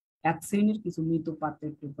 এক শ্রেণীর কিছু মৃত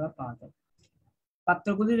পাত্রের টুকরা পাওয়া যায়।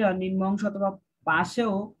 পাত্রগুলির নিম্ন অংশ অথবা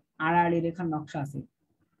পাশেও আড়াআড়ি রেখার নকশা আছে।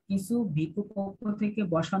 কিছু ভিক্ষু কক্ষ থেকে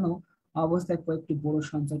বসানো অবস্থায় কয়েকটি বড়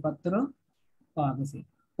সঞ্চয় পাত্র পাওয়া গেছে।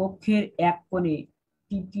 কক্ষের এক কোণে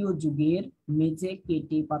তৃতীয় যুগের মেঝে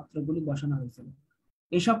কেটে পাত্রগুলি বসানো হয়েছিল।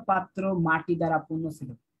 এসব পাত্র মাটি দ্বারা পূর্ণ ছিল।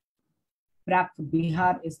 প্রাক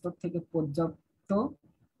বিহার স্তর থেকে পর্যাপ্ত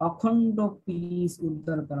অখণ্ড পিরিচ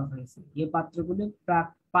উদ্ধার করা হয়েছে। এই পাত্রগুলি প্রাক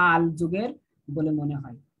পাল যুগের বলে মনে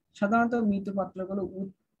হয়। সাধারণত মৃত পাত্রগুলো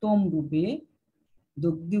উত্তম রূপে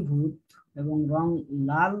দগ্ধীভূত এবং রং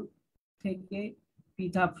লাল থেকে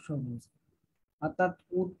পৃথক সবুজ। অর্থাৎ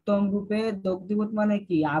উত্তম রূপে দগ্ধীভূত মানে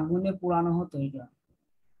কি, আগুনে পোড়ানো হতো, এটা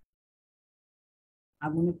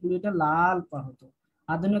আগুনে পুড়ে এটা লাল করা হতো।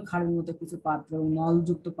 আধুনিক হাড়ের মতো কিছু পাত্র,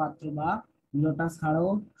 নলযুক্ত পাত্র বা লোটা ছাড়াও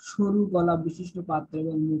সরু গলা বিশিষ্ট পাত্র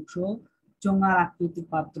এবং মুখসহ চোঙার আকৃতির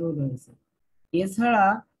পাত্র রয়েছে। এছাড়া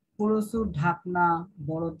প্রচুর ঢাকনা,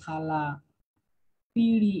 বড় থালা,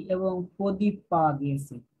 পিঁড়ি এবং প্রদীপ পাওয়া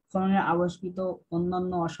গিয়েছে। খননে আবিষ্কৃত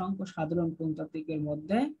অন্যান্য অসংখ্য সাধারণ প্রত্নতাত্ত্বিকের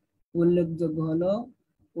মধ্যে উল্লেখযোগ্য হলো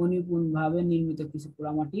অনিপুণভাবে নির্মিত কিছু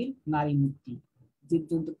পোড়ামাটির নারী মূর্তি,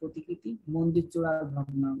 জীবজন্তু প্রতিকৃতি, মন্দির চূড়ার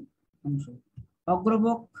ভগ্নাংশ,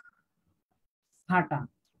 অগ্রবক ফাটা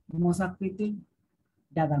মোচাকৃতির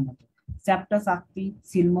ডাগার মতো, চ্যাপ্টা চাকতি,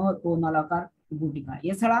 সিলমোহর ও নলাকার গুটিকা।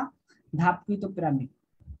 এছাড়া ধাপকৃত পিরামিড,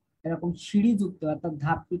 এরকম সিঁড়িযুক্ত, অর্থাৎ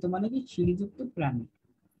ধাপকৃত মানে কি সিঁড়িযুক্ত পিরামিড,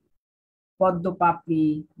 পদ্ম পাপড়ি,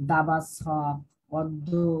 দাবা ছক, অর্ধ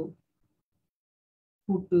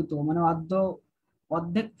ফুটিত মানে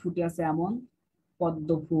অর্ধেক ফুটে আছে এমন পদ্ম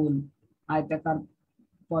ফুল, আয়তাকার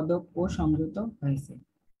পদক ও সংযুক্ত হয়েছে।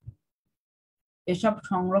 এসব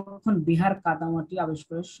সংরক্ষণ বিহার কাদামাটি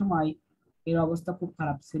আবিষ্কারের সময় এর অবস্থা খুব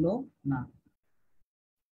খারাপ ছিল না।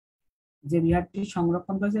 যে বিহারটি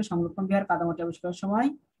সংরক্ষণ করেছে, সংরক্ষণ বিহার কাদামাটি আবিষ্কারের সময়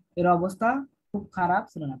এর অবস্থা খুব খারাপ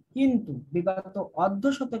ছিল না, কিন্তু বিগত অর্ধ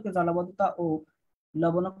শতকে জলাবদ্ধতা ও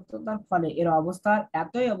লবণাক্ততার ফলে এর অবস্থার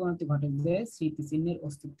এতই অবনতি ঘটে যে স্মৃতিচিহ্নের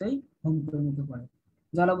অস্তিত্বই হুমকির মুখে পড়ে।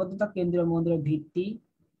 জলাবদ্ধতা কেন্দ্রীয় মন্দিরের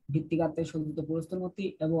ভিত্তিগাত্রে সজ্জিত প্রস্তর মূর্তি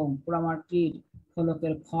এবং পোড়ামাটির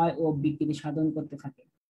ফলকের ক্ষয় ও বিকৃতি সাধন করতে থাকে।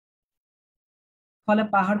 ফলে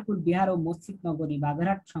পাহাড়পুর বিহার ও মসজিদ নগরী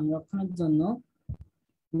বাগেরহাট সংরক্ষণের জন্য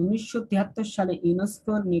 1973 সালে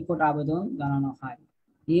ইউনেস্কোর নিকট আবেদন জানানো হয়।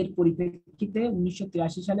 এর পরিপ্রেক্ষিতে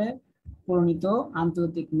 1983 সালে প্রণীত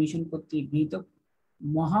আন্তর্জাতিক মিশন কর্তৃক গৃহীত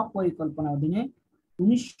মহাপরিকল্পনার অধীনে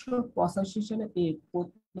 1985 সালে এই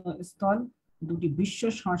প্রত্নস্থল দুটি বিশ্ব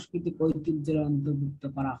সাংস্কৃতিক ঐতিহ্যের অন্তর্ভুক্ত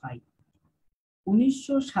করা হয়।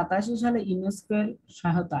 1987 সালে ইউনেস্কোর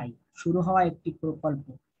সহায়তায় শুরু হওয়া একটি প্রকল্প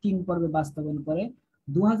 3 পর্বে বাস্তবায়ন করে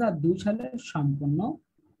 2002 সালে সম্পন্ন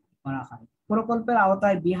করা হয়। প্রকল্পের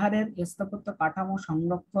আওতায় বিহারের স্থাপত্য কাঠামো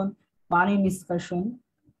সংরক্ষণ, পানি নিষ্কাশন,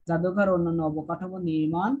 জাদুঘর, অন্যান্য অবকাঠামো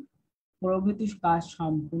নির্মাণ প্রভৃতি কাজ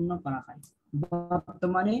সম্পূর্ণ করা হয়।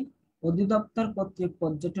 বর্তমানে অধিদপ্তর কর্তৃক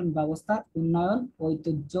পর্যটন ব্যবস্থার উন্নয়ন,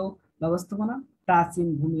 ঐতিহ্য ব্যবস্থাপনা, প্রাচীন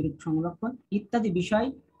ভূমিরূপ সংরক্ষণ ইত্যাদি বিষয়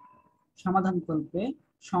সমাধানকল্পে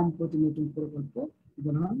সম্প্রতি নতুন প্রকল্প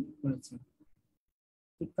গ্রহণ করেছে।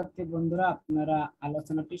 শিক্ষার্থী বন্ধুরা, আপনারা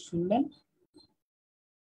আলোচনাটি শুনলেন।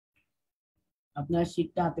 আপনারা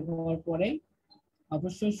শীটটা হাতে পাওয়ার পরে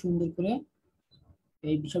অবশ্যই সুন্দর করে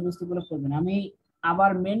এই বিষয়বস্তুগুলো পড়বেন। আমি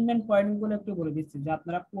আবার মেন পয়েন্টগুলো একটু বলে দিচ্ছি যে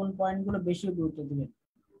আপনারা কোন পয়েন্টগুলো বেশি গুরুত্ব দিবেন।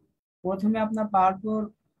 প্রথমে আপনার পাহাড়পুর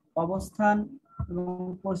অবস্থান এবং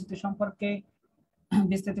পরিস্থিতি সম্পর্কে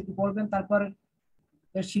বিস্তারিত একটু পড়বেন। তারপর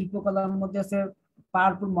শিল্পকলার মধ্যে আছে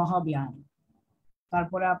পাহাড়পুর মহাবিহার,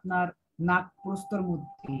 তারপরে আপনার নাগ প্রস্তর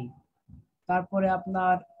মূর্তি, তারপরে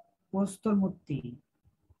আপনার প্রস্তর মূর্তি,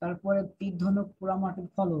 তারপরে তীরধনুক পোড়ামাটির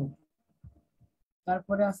ফলক,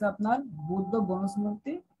 তারপরে আছে আপনার বুদ্ধ বনজ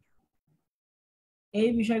মূর্তি। এই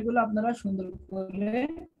বিষয়গুলো আপনারা সুন্দর করে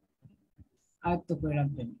আয়ত্ত করে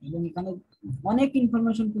রাখবেন এবং এখানে অনেক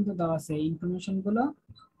ইনফরমেশন কিন্তু দেওয়া আছে। এই ইনফরমেশন গুলো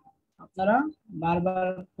আপনারা বারবার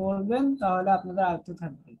পড়বেন, তাহলে আপনাদের আয়ত্ত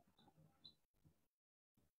থাকবে।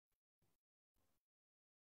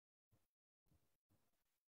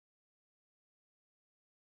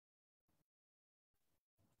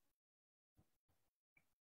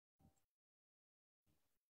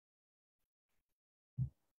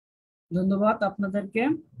 ধন্যবাদ আপনাদেরকে।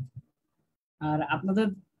 আর আপনাদের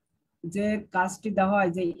যে কাজটি দেওয়া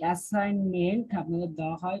হয়, যে অ্যাসাইনমেন্ট আপনাদের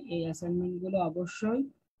দেওয়া হয়, এই অ্যাসাইনমেন্ট গুলো অবশ্যই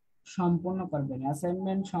সম্পূর্ণ করবেন।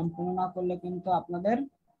 অ্যাসাইনমেন্ট সম্পূর্ণ না করলে কিন্তু আপনাদের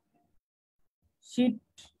শীট,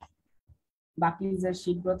 বাকি যে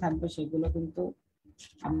শীটগুলো থাকবে সেগুলো কিন্তু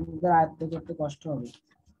আপনাদের আয়ত্ত করতে কষ্ট হবে,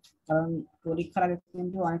 কারণ পরীক্ষার আগে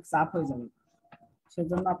কিন্তু অনেক চাপ হয়ে যাবে।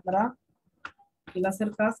 সেজন্য আপনারা ক্লাসের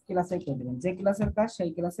কাজ ক্লাসে করে দেবেন, যে ক্লাসের কাজ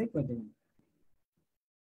সেই ক্লাসেই করে দেবেন।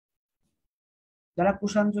 যারা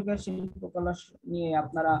কুষাণ যুগের শিল্পকলা নিয়ে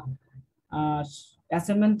আপনারা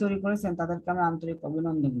অ্যাসাইনমেন্ট তৈরি করেছেন তাদেরকে আমি আন্তরিক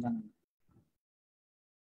অভিনন্দন জানাই।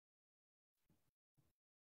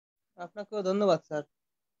 আপনাকেও ধন্যবাদ স্যার।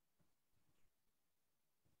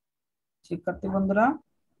 শিক্ষার্থী বন্ধুরা,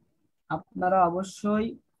 আপনারা অবশ্যই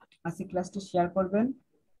আজকে ক্লাসটি শেয়ার করবেন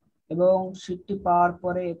এবং শীটটি পাওয়ার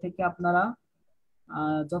পরে এ থেকে আপনারা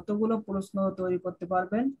যতগুলো প্রশ্ন তৈরি করতে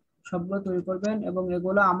পারবেন সবগুলো তৈরি করবেন এবং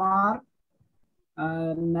এগুলো আমার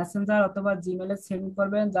মেসেঞ্জার অথবা জিমেলে সেন্ড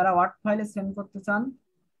করবেন। যারা ওয়ার্ড ফাইলে সেন্ড করতে চান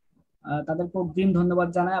তাদেরকে অগ্রিম ধন্যবাদ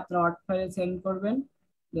জানাই, আপনারা ওয়ার্ড ফাইলে সেন্ড করবেন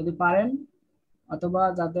যদি পারেন, অথবা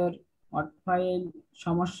যাদের ওয়ার্ড ফাইল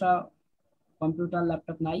সমস্যা, কম্পিউটার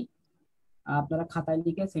ল্যাপটপ নাই, আপনারা খাতায়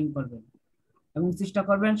লিখে সেন্ড করবেন এবং চেষ্টা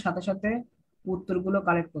করবেন সাথে সাথে উত্তরগুলো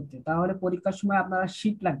কালেক্ট করতে, তাহলে পরীক্ষার সময় আপনারা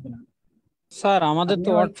শীট লাগবে না। স্যার আমাদের আপনি তো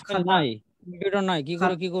ওই ওয়ার্ড ফাইল খাতা নাই, কম্পিউটার নাই, কি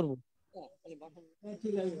করে কি করব?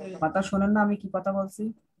 কথা শোনেন না আমি কি কথা বলছি?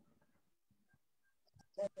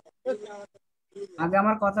 আগে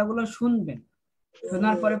আমার কথাগুলো শুনবেন,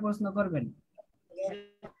 শোনার পরে প্রশ্ন করবেন।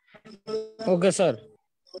 Okay sir.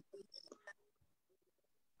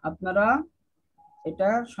 আপনারা এটা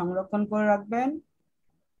সংরক্ষণ করে রাখবেন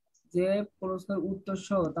যে প্রশ্নের উত্তর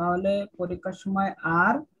সহ, তাহলে পরীক্ষার সময়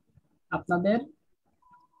আর আপনাদের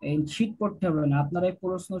এই শীট পড়তে হবে না, আপনারা এই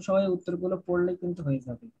প্রশ্ন সহ উত্তরগুলো পড়লে কিন্তু হয়ে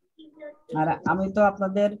যাবে। আর আমি তো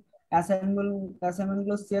আপনাদের অ্যাসাইনমেন্ট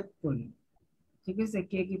গুলো সেভ করি, ঠিক আছে?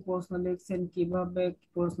 কে কি প্রশ্ন লিখছেন, কিভাবে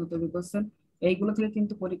প্রশ্ন তৈরি করছেন, এইগুলো থেকে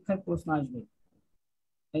কিন্তু পরীক্ষায় প্রশ্ন আসবে,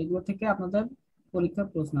 এইগুলো থেকে আপনাদের পরীক্ষায়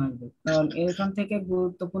প্রশ্ন আসবে। কারণ এখান থেকে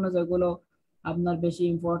গুরুত্বপূর্ণ যেগুলো আপনার বেশি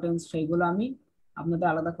ইম্পর্টেন্স সেইগুলো আমি আপনাদের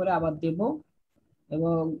আলাদা করে আবার দেব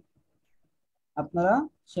এবং আপনারা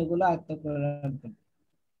সেগুলো আয়ত্ত করে রাখবেন।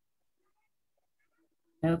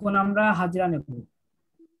 এখন আমরা হাজিরা নেব,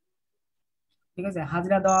 ঠিক আছে?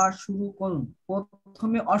 হাজিরা দেওয়া শুরু করুন।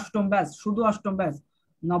 প্রথমে অষ্টম ব্যাচ, শুধু অষ্টম ব্যাচ,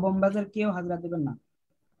 নবম ব্যাচের কেউ হাজিরা দেবেন না,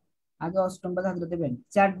 আগে অষ্টম ব্যাচে হাজিরা দেবেন।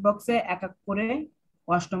 চ্যাট বক্সে এক এক করে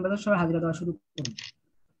অষ্টম ব্যাচের সবাই হাজিরা দেওয়া শুরু করুন,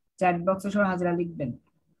 চ্যাট বক্সে সবাই হাজিরা লিখবেন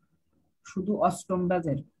শুধু অষ্টম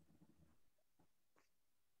ব্যাচের।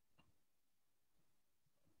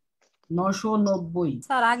 990।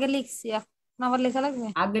 স্যার আগে লিখছি, এখন আবার লেখা লাগবে?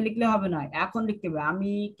 আগে লিখলে হবে না, এখন লিখতে হবে।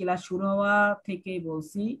 আমি ক্লাস শুরু হওয়া থেকেই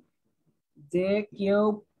বলছি যে কেউ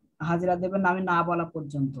হাজিরা দেবেন না আমি না বলা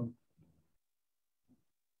পর্যন্ত।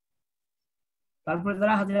 তারপরে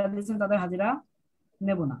যারা হাজিরা দিয়েছেন তাদের হাজিরা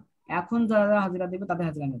নেব না, এখন যারা হাজিরা দেবে তাদের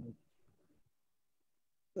হাজিরা নেব।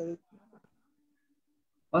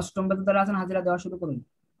 অষ্টম ব্যাচে যারা আছেন হাজিরা দেওয়া শুরু করুন।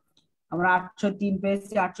 আমরা 803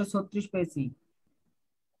 পেয়েছি, 836 পেয়েছি,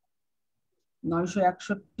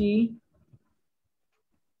 961,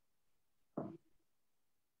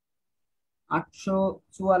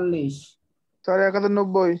 844, স্যার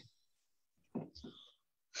 91,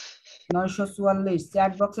 944।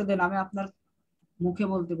 চ্যাট বক্সে দেন, আমি আপনার মুখে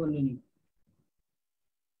বলতে বলিনি।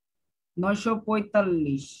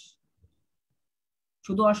 945,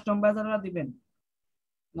 শুধু অষ্টম ব্যাচেরা দিবেন।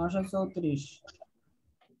 934,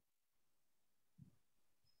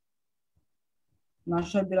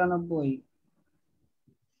 992,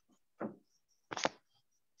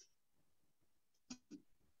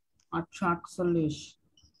 848,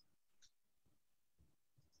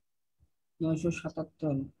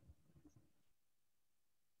 977,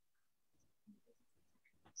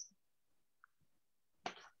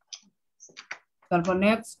 তারপর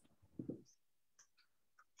নেক্সট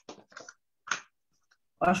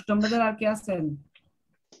অষ্টম ব্যাচের আর কি আছেন?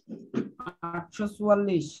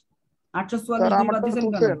 844, 844 দুইবার দিচ্ছেন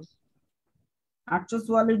কেন?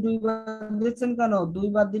 844 দুইবার দিচ্ছেন কেন?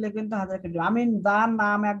 দুইবার দিলে কিন্তু হাজার কেটে। আমি যার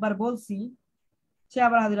নাম একবার বলছি সে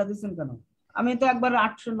আবার হাজিরা দিচ্ছেন কেন? আমি তো একবার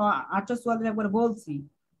 844 একবার বলছি,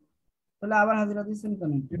 তাহলে আবার হাজিরা দিচ্ছেন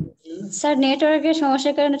কেন? স্যার নেটওয়ার্কের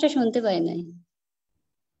সমস্যার কারণে এটা শুনতে পাই নাই।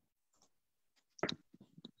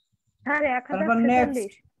 স্যার তারপর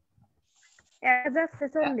নেক্সট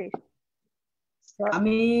 1046।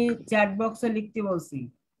 আমি চ্যাট বক্সে লিখতে বলছি।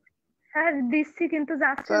 স্যার দিচ্ছি কিন্তু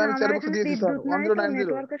যাচ্ছে স্যার না, আমি আমার চ্যাট বক্সে এখানে দিয়েছি স্যার বিদ্যুৎ নাই তো 1090।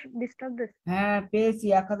 নেটওয়ার্কের ডিস্টার্ব দিচ্ছে। হ্যাঁ পেয়েছি,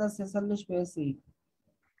 1046 পেয়েছি।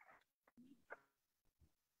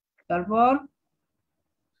 তারপর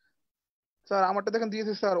স্যার আমারটা দেখেন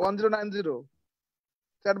দিয়েছি স্যার 1090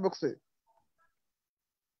 চ্যাট বক্সে।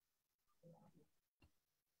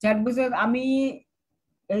 চ্যাট বক্সে আমি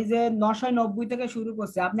এই যে 990 থেকে শুরু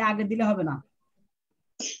করছি, আপনি আগে দিলে হবে না।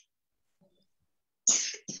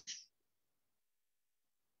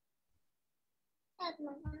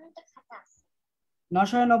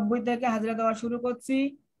 নশো 90 থেকে হাজিরা দেওয়া শুরু করছি,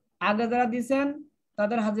 আগে যারা দিছেন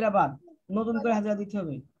তাদের হাজিরা বাদ, নতুন করে হাজিরা দিতে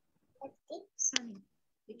হবে।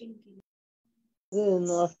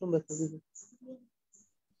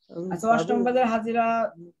 আচ্ছা, অষ্টম ব্যাচের হাজিরা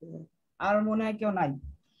আর মনে হয় কেউ নাই।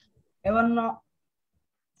 এবার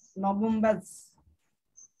নবম ব্যাচ,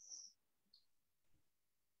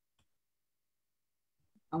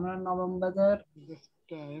 আমরা নবম ব্যাচের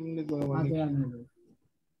হাজিরা নেব।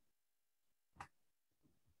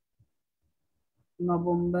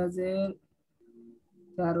 নবম ব্যাচের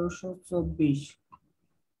 1324,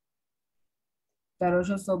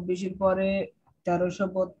 1324 পরে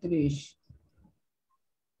 1332,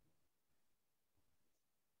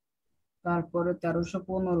 তারপরে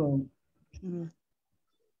 1315,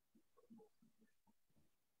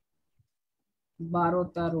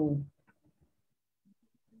 1213,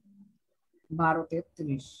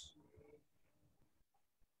 1233,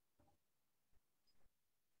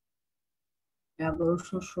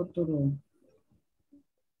 1117,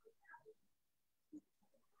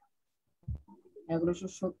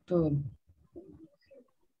 1170,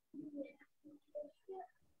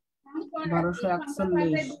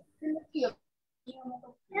 1241,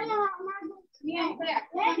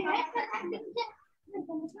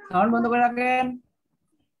 সাউন্ড বন্ধ করে রাখেন,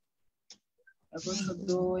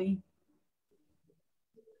 1102,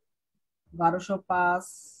 1205,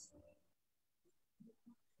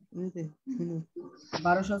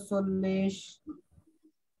 1240,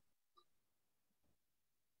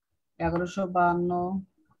 1152,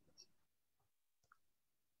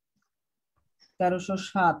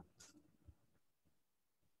 1307,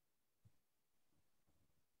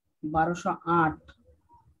 1208,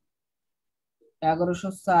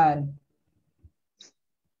 1104,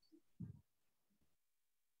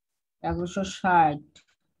 1160,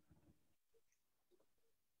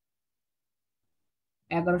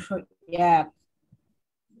 1101,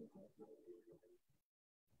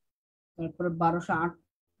 তারপরে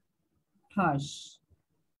 1228,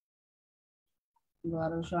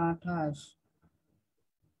 1228,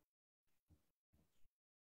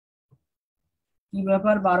 কি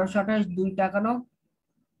ব্যাপার 1228 2 টাকা নো?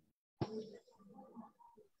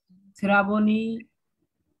 শ্রাবণী,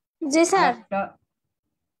 জি স্যার।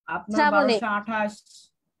 আপনার 1228,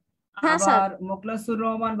 আবার মোকলেসুর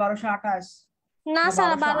রহমান 1228। না স্যার,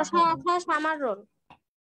 1228 আমার রোল।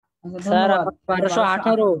 স্যার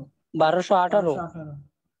 1218, 1218,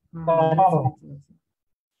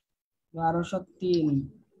 1203,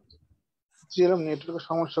 যেরকম নেটওয়ার্কের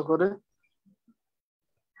সমস্যা করে।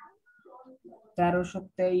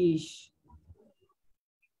 1323,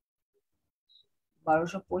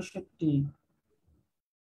 1265,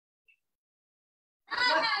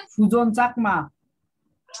 সুজন চাকমা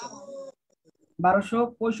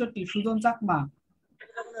 1265, সুজন চাকমা।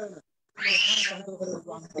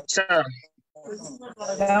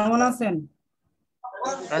 কেমন আছেন?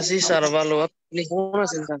 আছি স্যার, ভালো। আপনি কেমন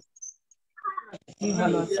আছেন স্যার? কি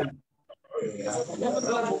ভালো আছি।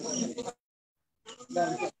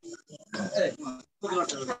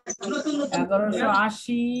 এগারোশো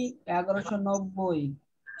 80, 1190,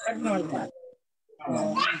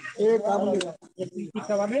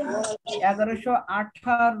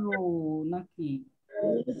 1118 নাকি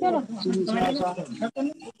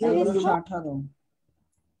 1118।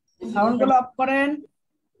 সাউন্ড গুলো অফ করেন।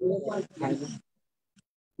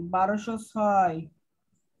 1206,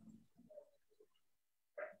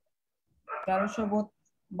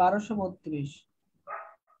 1232।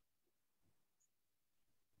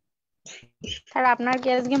 স্যার আপনার কি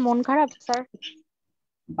আজকে মন খারাপ স্যার?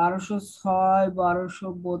 1206,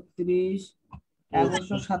 1232,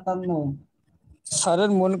 1157।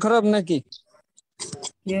 স্যারের মন খারাপ নাকি?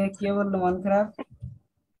 কে বললো মন খারাপ?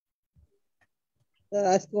 স্যার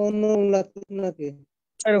আজকে অন্য লাগছে নাকি?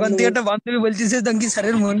 স্যার ওখান থেকে একটা বান্ধবী বলতেছে নাকি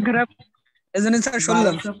স্যারের মন খারাপ, এজন্য স্যার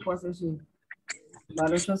শুনলাম। 1285,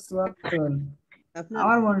 1274।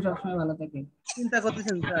 আমার মন সবসময় ভালো থাকে। চিন্তা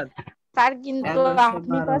করতেছেন স্যার? স্যার কিন্তু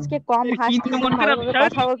আপনি তো আজকে কম হাসছেন, ভালোভাবে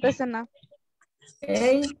কথা বলতেছেন না।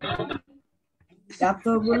 এই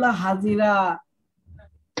এতগুলো হাজিরা,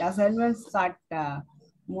 অ্যাসাইনমেন্ট 4টা,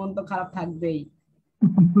 মন তো খারাপ থাকবেই।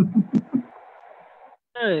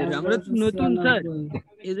 আমরা তো নতুন স্যার,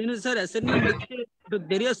 এজন্য স্যার অ্যাসাইনমেন্ট লিখতে একটু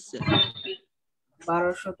দেরি হচ্ছে।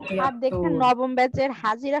 1273। আর দেখেন নবম ব্যাচের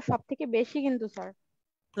হাজিরা সবথেকে বেশি কিন্তু স্যার।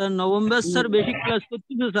 স্যার নবম ব্যাচ স্যার বেশি ক্লাস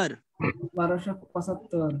করতেছে স্যার।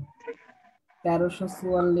 1275,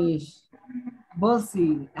 1344 বলছি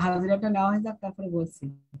হাজিরাটা নেওয়া হয়ে যাক তারপরে বলছি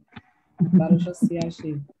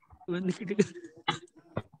 1286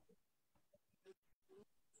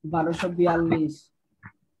 1242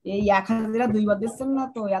 এই 1000 দুইবার দিচ্ছেন না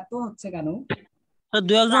তো এত হচ্ছে কেন?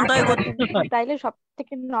 দুই জন তাই করতেছে স্যার। তাইলে সব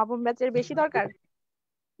থেকে নবম ব্যাচের বেশি দরকার।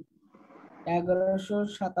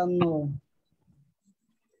 1157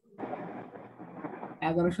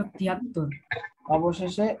 1173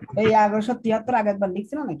 অবশেষে এই 1173 আগে একবার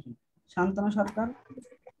লিখছি না নাকি শান্তনা সরকার?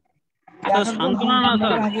 শান্তনা না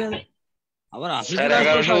স্যার, আবার স্যার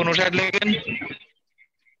 1159 লিখেন।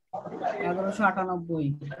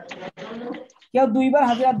 1198 কেউ দুইবার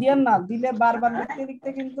হাজিরা দিয়েন না, দিলে বারবার লিখতে লিখতে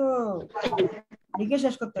কিন্তু লিখে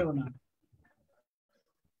শেষ করতে হবে না।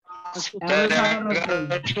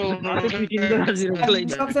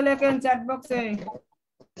 বক্সে লেখেন, চ্যাট বক্সে।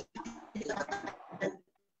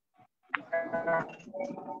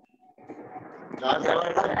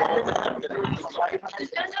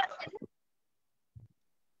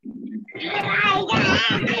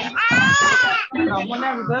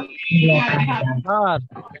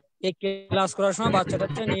 এই ক্লাস করার সময় বাচ্চা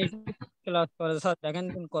কাচ্চা নিয়ে ক্লাস করে স্যার, দেখেন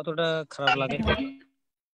কতটা খারাপ লাগে।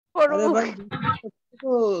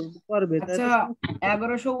 আচ্ছা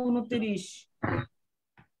 1129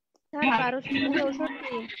 স্যার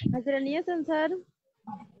 1264 হাজিরা নিয়েছেন স্যার?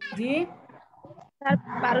 জি স্যার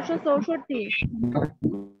 1264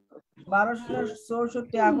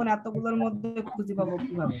 1264 এখন এতগুলোর মধ্যে খুঁজে পাবো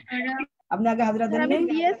কিভাবে? আপনি আগে হাজিরা দেন?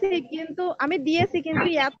 আমি দিয়েছি কিন্তু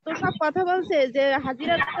এত সব কথা বলছে যে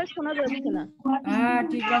হাজিরাটা শোনা যাচ্ছে না। হ্যাঁ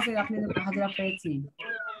ঠিক আছে, আপনি হাজিরা পেয়েছি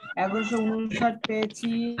 1159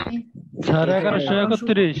 পেয়েছি স্যার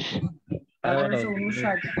 1131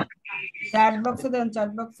 1159 চ্যাট বক্সে দেন,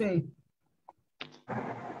 চ্যাট বক্সে।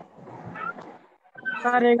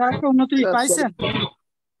 স্যার 1129 পাইছেন?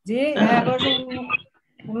 জি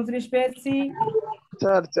 1129 পেয়েছি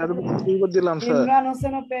স্যার চ্যাট বক্সে দুইবার দিলাম স্যার। ইমরান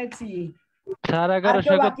হোসেনও পেয়েছি। স্যার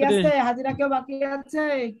 1131 হাজিরা কেউ বাকি আছে?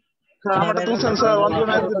 স্যার আমারটা তুলছেন স্যার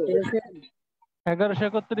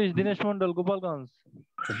 1131 দিনেশ মন্ডল, গোপালগঞ্জ।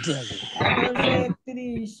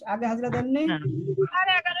 1131 আগে হাজিরা দেননি? স্যার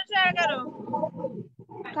 1111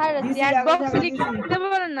 স্যার চ্যাট বক্সে লিখতে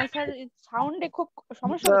পারেন না স্যার, সাউন্ডে খুব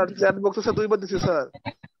সমস্যা স্যার হচ্ছে। চ্যাট বক্সে স্যার দুইবার দিছি স্যার।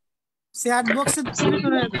 চ্যাট বক্সে দিছেন তো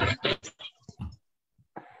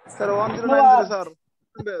স্যার 1090 স্যার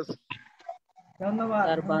বেশ ধন্যবাদ।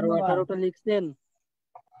 স্যার 12-18টা লিখছেন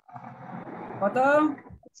কত?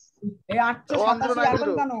 এই 887 এখন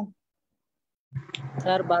কেন?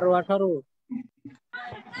 স্যার 12-18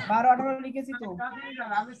 12-18 লিখেছি তো।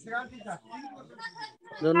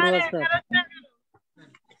 ধন্যবাদ স্যার।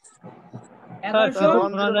 স্যার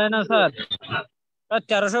শোনা যায় না স্যার। স্যার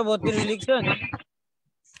 1332 লিখছেন?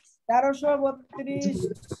 1332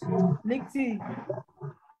 লিখছি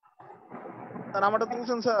স্যার আমারটা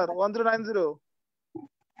তুলছেন স্যার 1090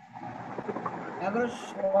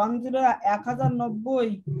 1090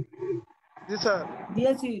 জি স্যার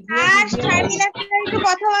দিয়েছি। একটু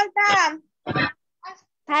কথা বলতাম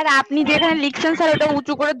স্যার, আপনি যেখানে লিখছেন স্যার ওটা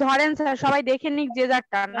উঁচু করে ধরেন স্যার, সবাই দেখে নিক যে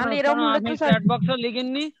যারটা, নাহলে এরকম হলে তো স্যার। চ্যাট বক্সে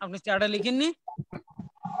লিখেননি? আপনি চ্যাটে লিখেননি?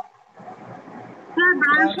 স্যার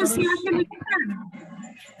 1286 লিখছেন?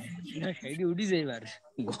 না সেইটি উঠি যাই এবার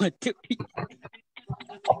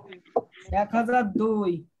 1002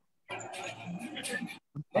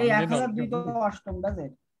 এই 1002 তো অষ্টম বাজে।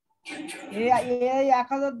 এই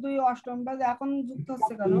 1002 অষ্টম বাজে এখন যুক্ত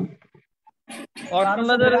হচ্ছে কেন? অষ্টম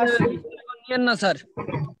বাজে নিয়েন না স্যার,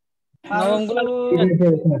 নবমগুলো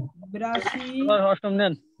 82 অষ্টম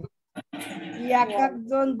নেন। এক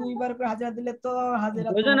একজন দুইবার করে হাজিরা দিলে তো হাজিরা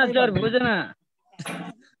বুঝে না স্যার, বুঝে না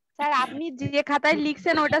স্যার আপনি যে খাতায়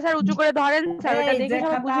লিখছেন ওটা স্যার উঁচু করে ধরেন স্যার, ওটা দেখে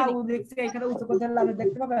সবাই বুঝে নিক। দেখছি এখানে উঁচু করে ধরলে আপনি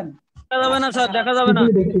দেখতে পাবেন? দেখা যাবে না স্যার, দেখা যাবে না।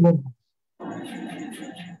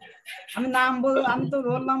 আমি আমি তো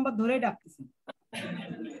রোল নাম্বার ধরেই ডাকতেছি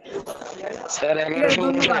স্যার।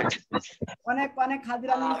 অনেক অনেক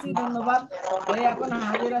হাজিরা নিয়েছি, ধন্যবাদ। এই এখন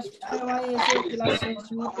হাজিরা সময় এসে ক্লাস শেষ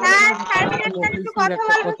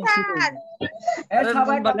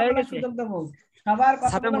সবাই কথা বলার সুযোগ দেবো, সবার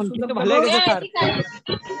কথা বলার সুযোগ দেবো।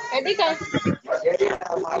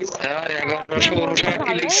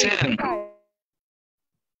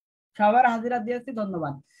 সবার হাজিরা দিয়েছি,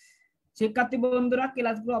 ধন্যবাদ। শিক্ষার্থী বন্ধুরা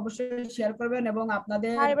ক্লাসগুলো অবশ্যই শেয়ার করবেন এবং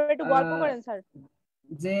আপনাদের একটু গল্প করেন স্যার।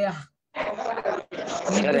 যে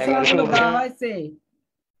নির্দেশনাগুলো দেওয়া হয়েছে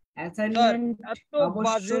অ্যাসাইনমেন্ট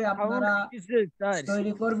অবশ্যই আপনারা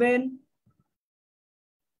তৈরি করবেন।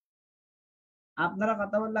 আপনারা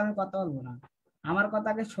কথা বললে আমি কথা বলবো না, আমার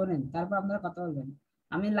কথাকে শোনেন, তারপর আপনারা কথা বলবেন।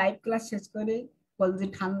 আমি লাইভ ক্লাস শেষ করে কলজি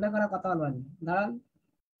ঠান্ডা করা কথা বলবেন। দাঁড়ান।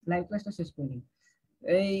 লাইভ ক্লাসটা শেষ করি।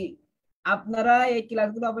 এই আপনারা এই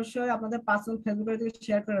ক্লাসগুলো অবশ্যই আপনাদের পার্সোনাল ফেসবুকে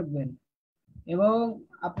শেয়ার করে রাখবেন। এবং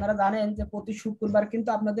আপনারা জানেন যে প্রতি শুক্রবার কিন্তু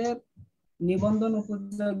আপনাদের নিবন্ধন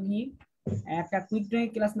উপযোগী একটা কুইক ড্রয়িং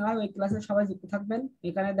ক্লাস নেওয়া হয়, ওই ক্লাসে সবাই যুক্ত থাকবেন।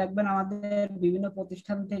 এখানে দেখবেন আমাদের বিভিন্ন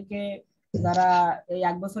প্রতিষ্ঠান থেকে যারা এই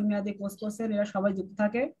 1 বছর মেয়াদী কোর্স করছেন এরা সবাই যুক্ত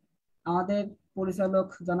থাকে। আমাদের পরিচালক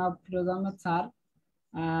জনাব ফিরোজ আহমেদ স্যার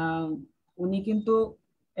উনি কিন্তু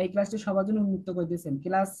এই ক্লাসটি সবার জন্য উন্মুক্ত করে দিয়েছেন।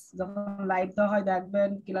 ক্লাস যখন লাইভ দেওয়া হয় দেখবেন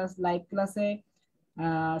লাইভ ক্লাসে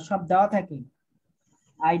সব দেওয়া থাকে,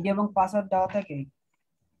 আইডি এবং পাসওয়ার্ড দেওয়া থাকে।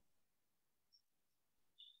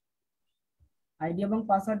 আইডি এবং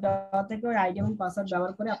পাসওয়ার্ড দেওয়া থেকে ওই আইডি এবং পাসওয়ার্ড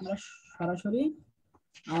ব্যবহার করে আপনারা সরাসরি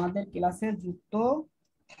আমাদের ক্লাসে যুক্ত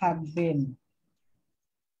থাকবেন।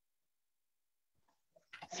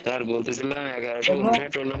 স্যার বলতেছিলাম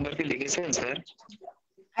 1159 রোল নাম্বার কি লিখেছেন স্যার?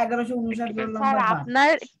 1159 role sir number. আপনার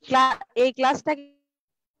এই ক্লাসটা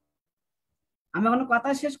আমি কোনো কথা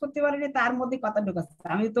শেষ করতে পারিনি, তার মধ্যে কথা ঢুকাচ্ছে।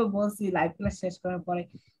 আমি তো বলছি লাইভ ক্লাস শেষ করার পরে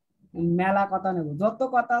মেলা কথা নেব, যত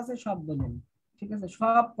কথা আছে সব বলেন, ঠিক আছে?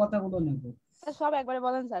 সব কথাগুলো নেব, সব একবারে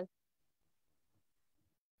বলেন স্যার।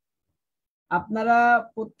 আপনারা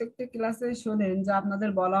প্রত্যেকটা ক্লাসে শোনেন যে আপনাদের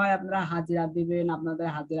বলা হয় আপনারা হাজিরা দিবেন। আপনাদের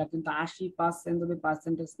হাজিরা কিন্তু 80% যদি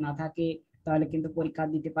পার্সেন্টেজ না থাকে তাহলে কিন্তু পরীক্ষা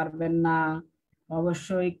দিতে পারবেন না।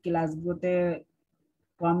 অবশ্যই ক্লাসগুলোতে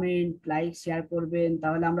কমেন্ট লাইক শেয়ার করবেন,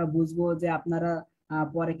 তাহলে আমরা বুঝবো যে আপনারা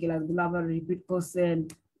পরে ক্লাসগুলো আবার রিপিট করছেন।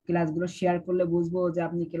 ক্লাসগুলো শেয়ার করলে বুঝবো যে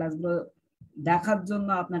আপনি ক্লাসগুলো দেখার জন্য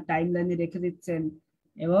আপনার টাইম লাইনে রেখে দিচ্ছেন।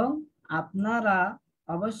 এবং আপনারা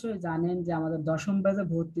অবশ্যই জানেন যে আমাদের 10ম ব্যাচে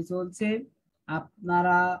ভর্তি চলছে।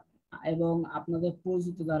 আপনারা এবং আপনাদের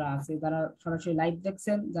পরিচিত যারা আছে, যারা সরাসরি লাইভ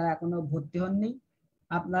দেখছেন, যারা এখনো ভর্তি হননি,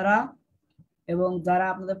 আপনারা এবং যারা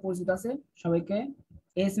আপনাদের পরিচিত আছে সবাইকে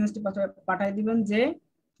এসএমএসটি পাঠিয়ে দিবেন যে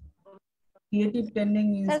ক্রিয়েটিভ ট্রেনিং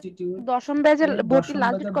ইনস্টিটিউট 10ম ব্যাচের ভর্তি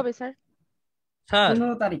লাস্ট ডেট কবে স্যার? স্যার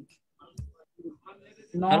 15 তারিখ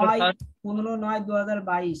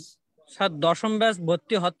 15/9/2022। স্যার 10ম ব্যাচ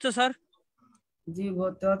ভর্তি হচ্ছে স্যার? জি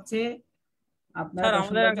ভর্তি হচ্ছে। আপনারা স্যার 10ম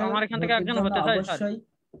ব্যাচে আমার এখান থেকে ভর্তির একজন জন্য হতে চায় স্যার। অবশ্যই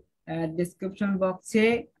ডেসক্রিপশন বক্সে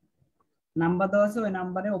নাম্বার দেওয়া আছে, ওই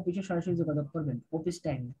নাম্বারে অফিসে সরাসরি যোগাযোগ করবেন অফিস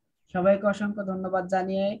টাইমে। সবাইকে অসংখ্য ধন্যবাদ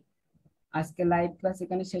জানিয়ে আজকে লাইভ ক্লাস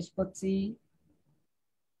এখানে শেষ করছি।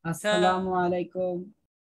 আসসালামু আলাইকুম।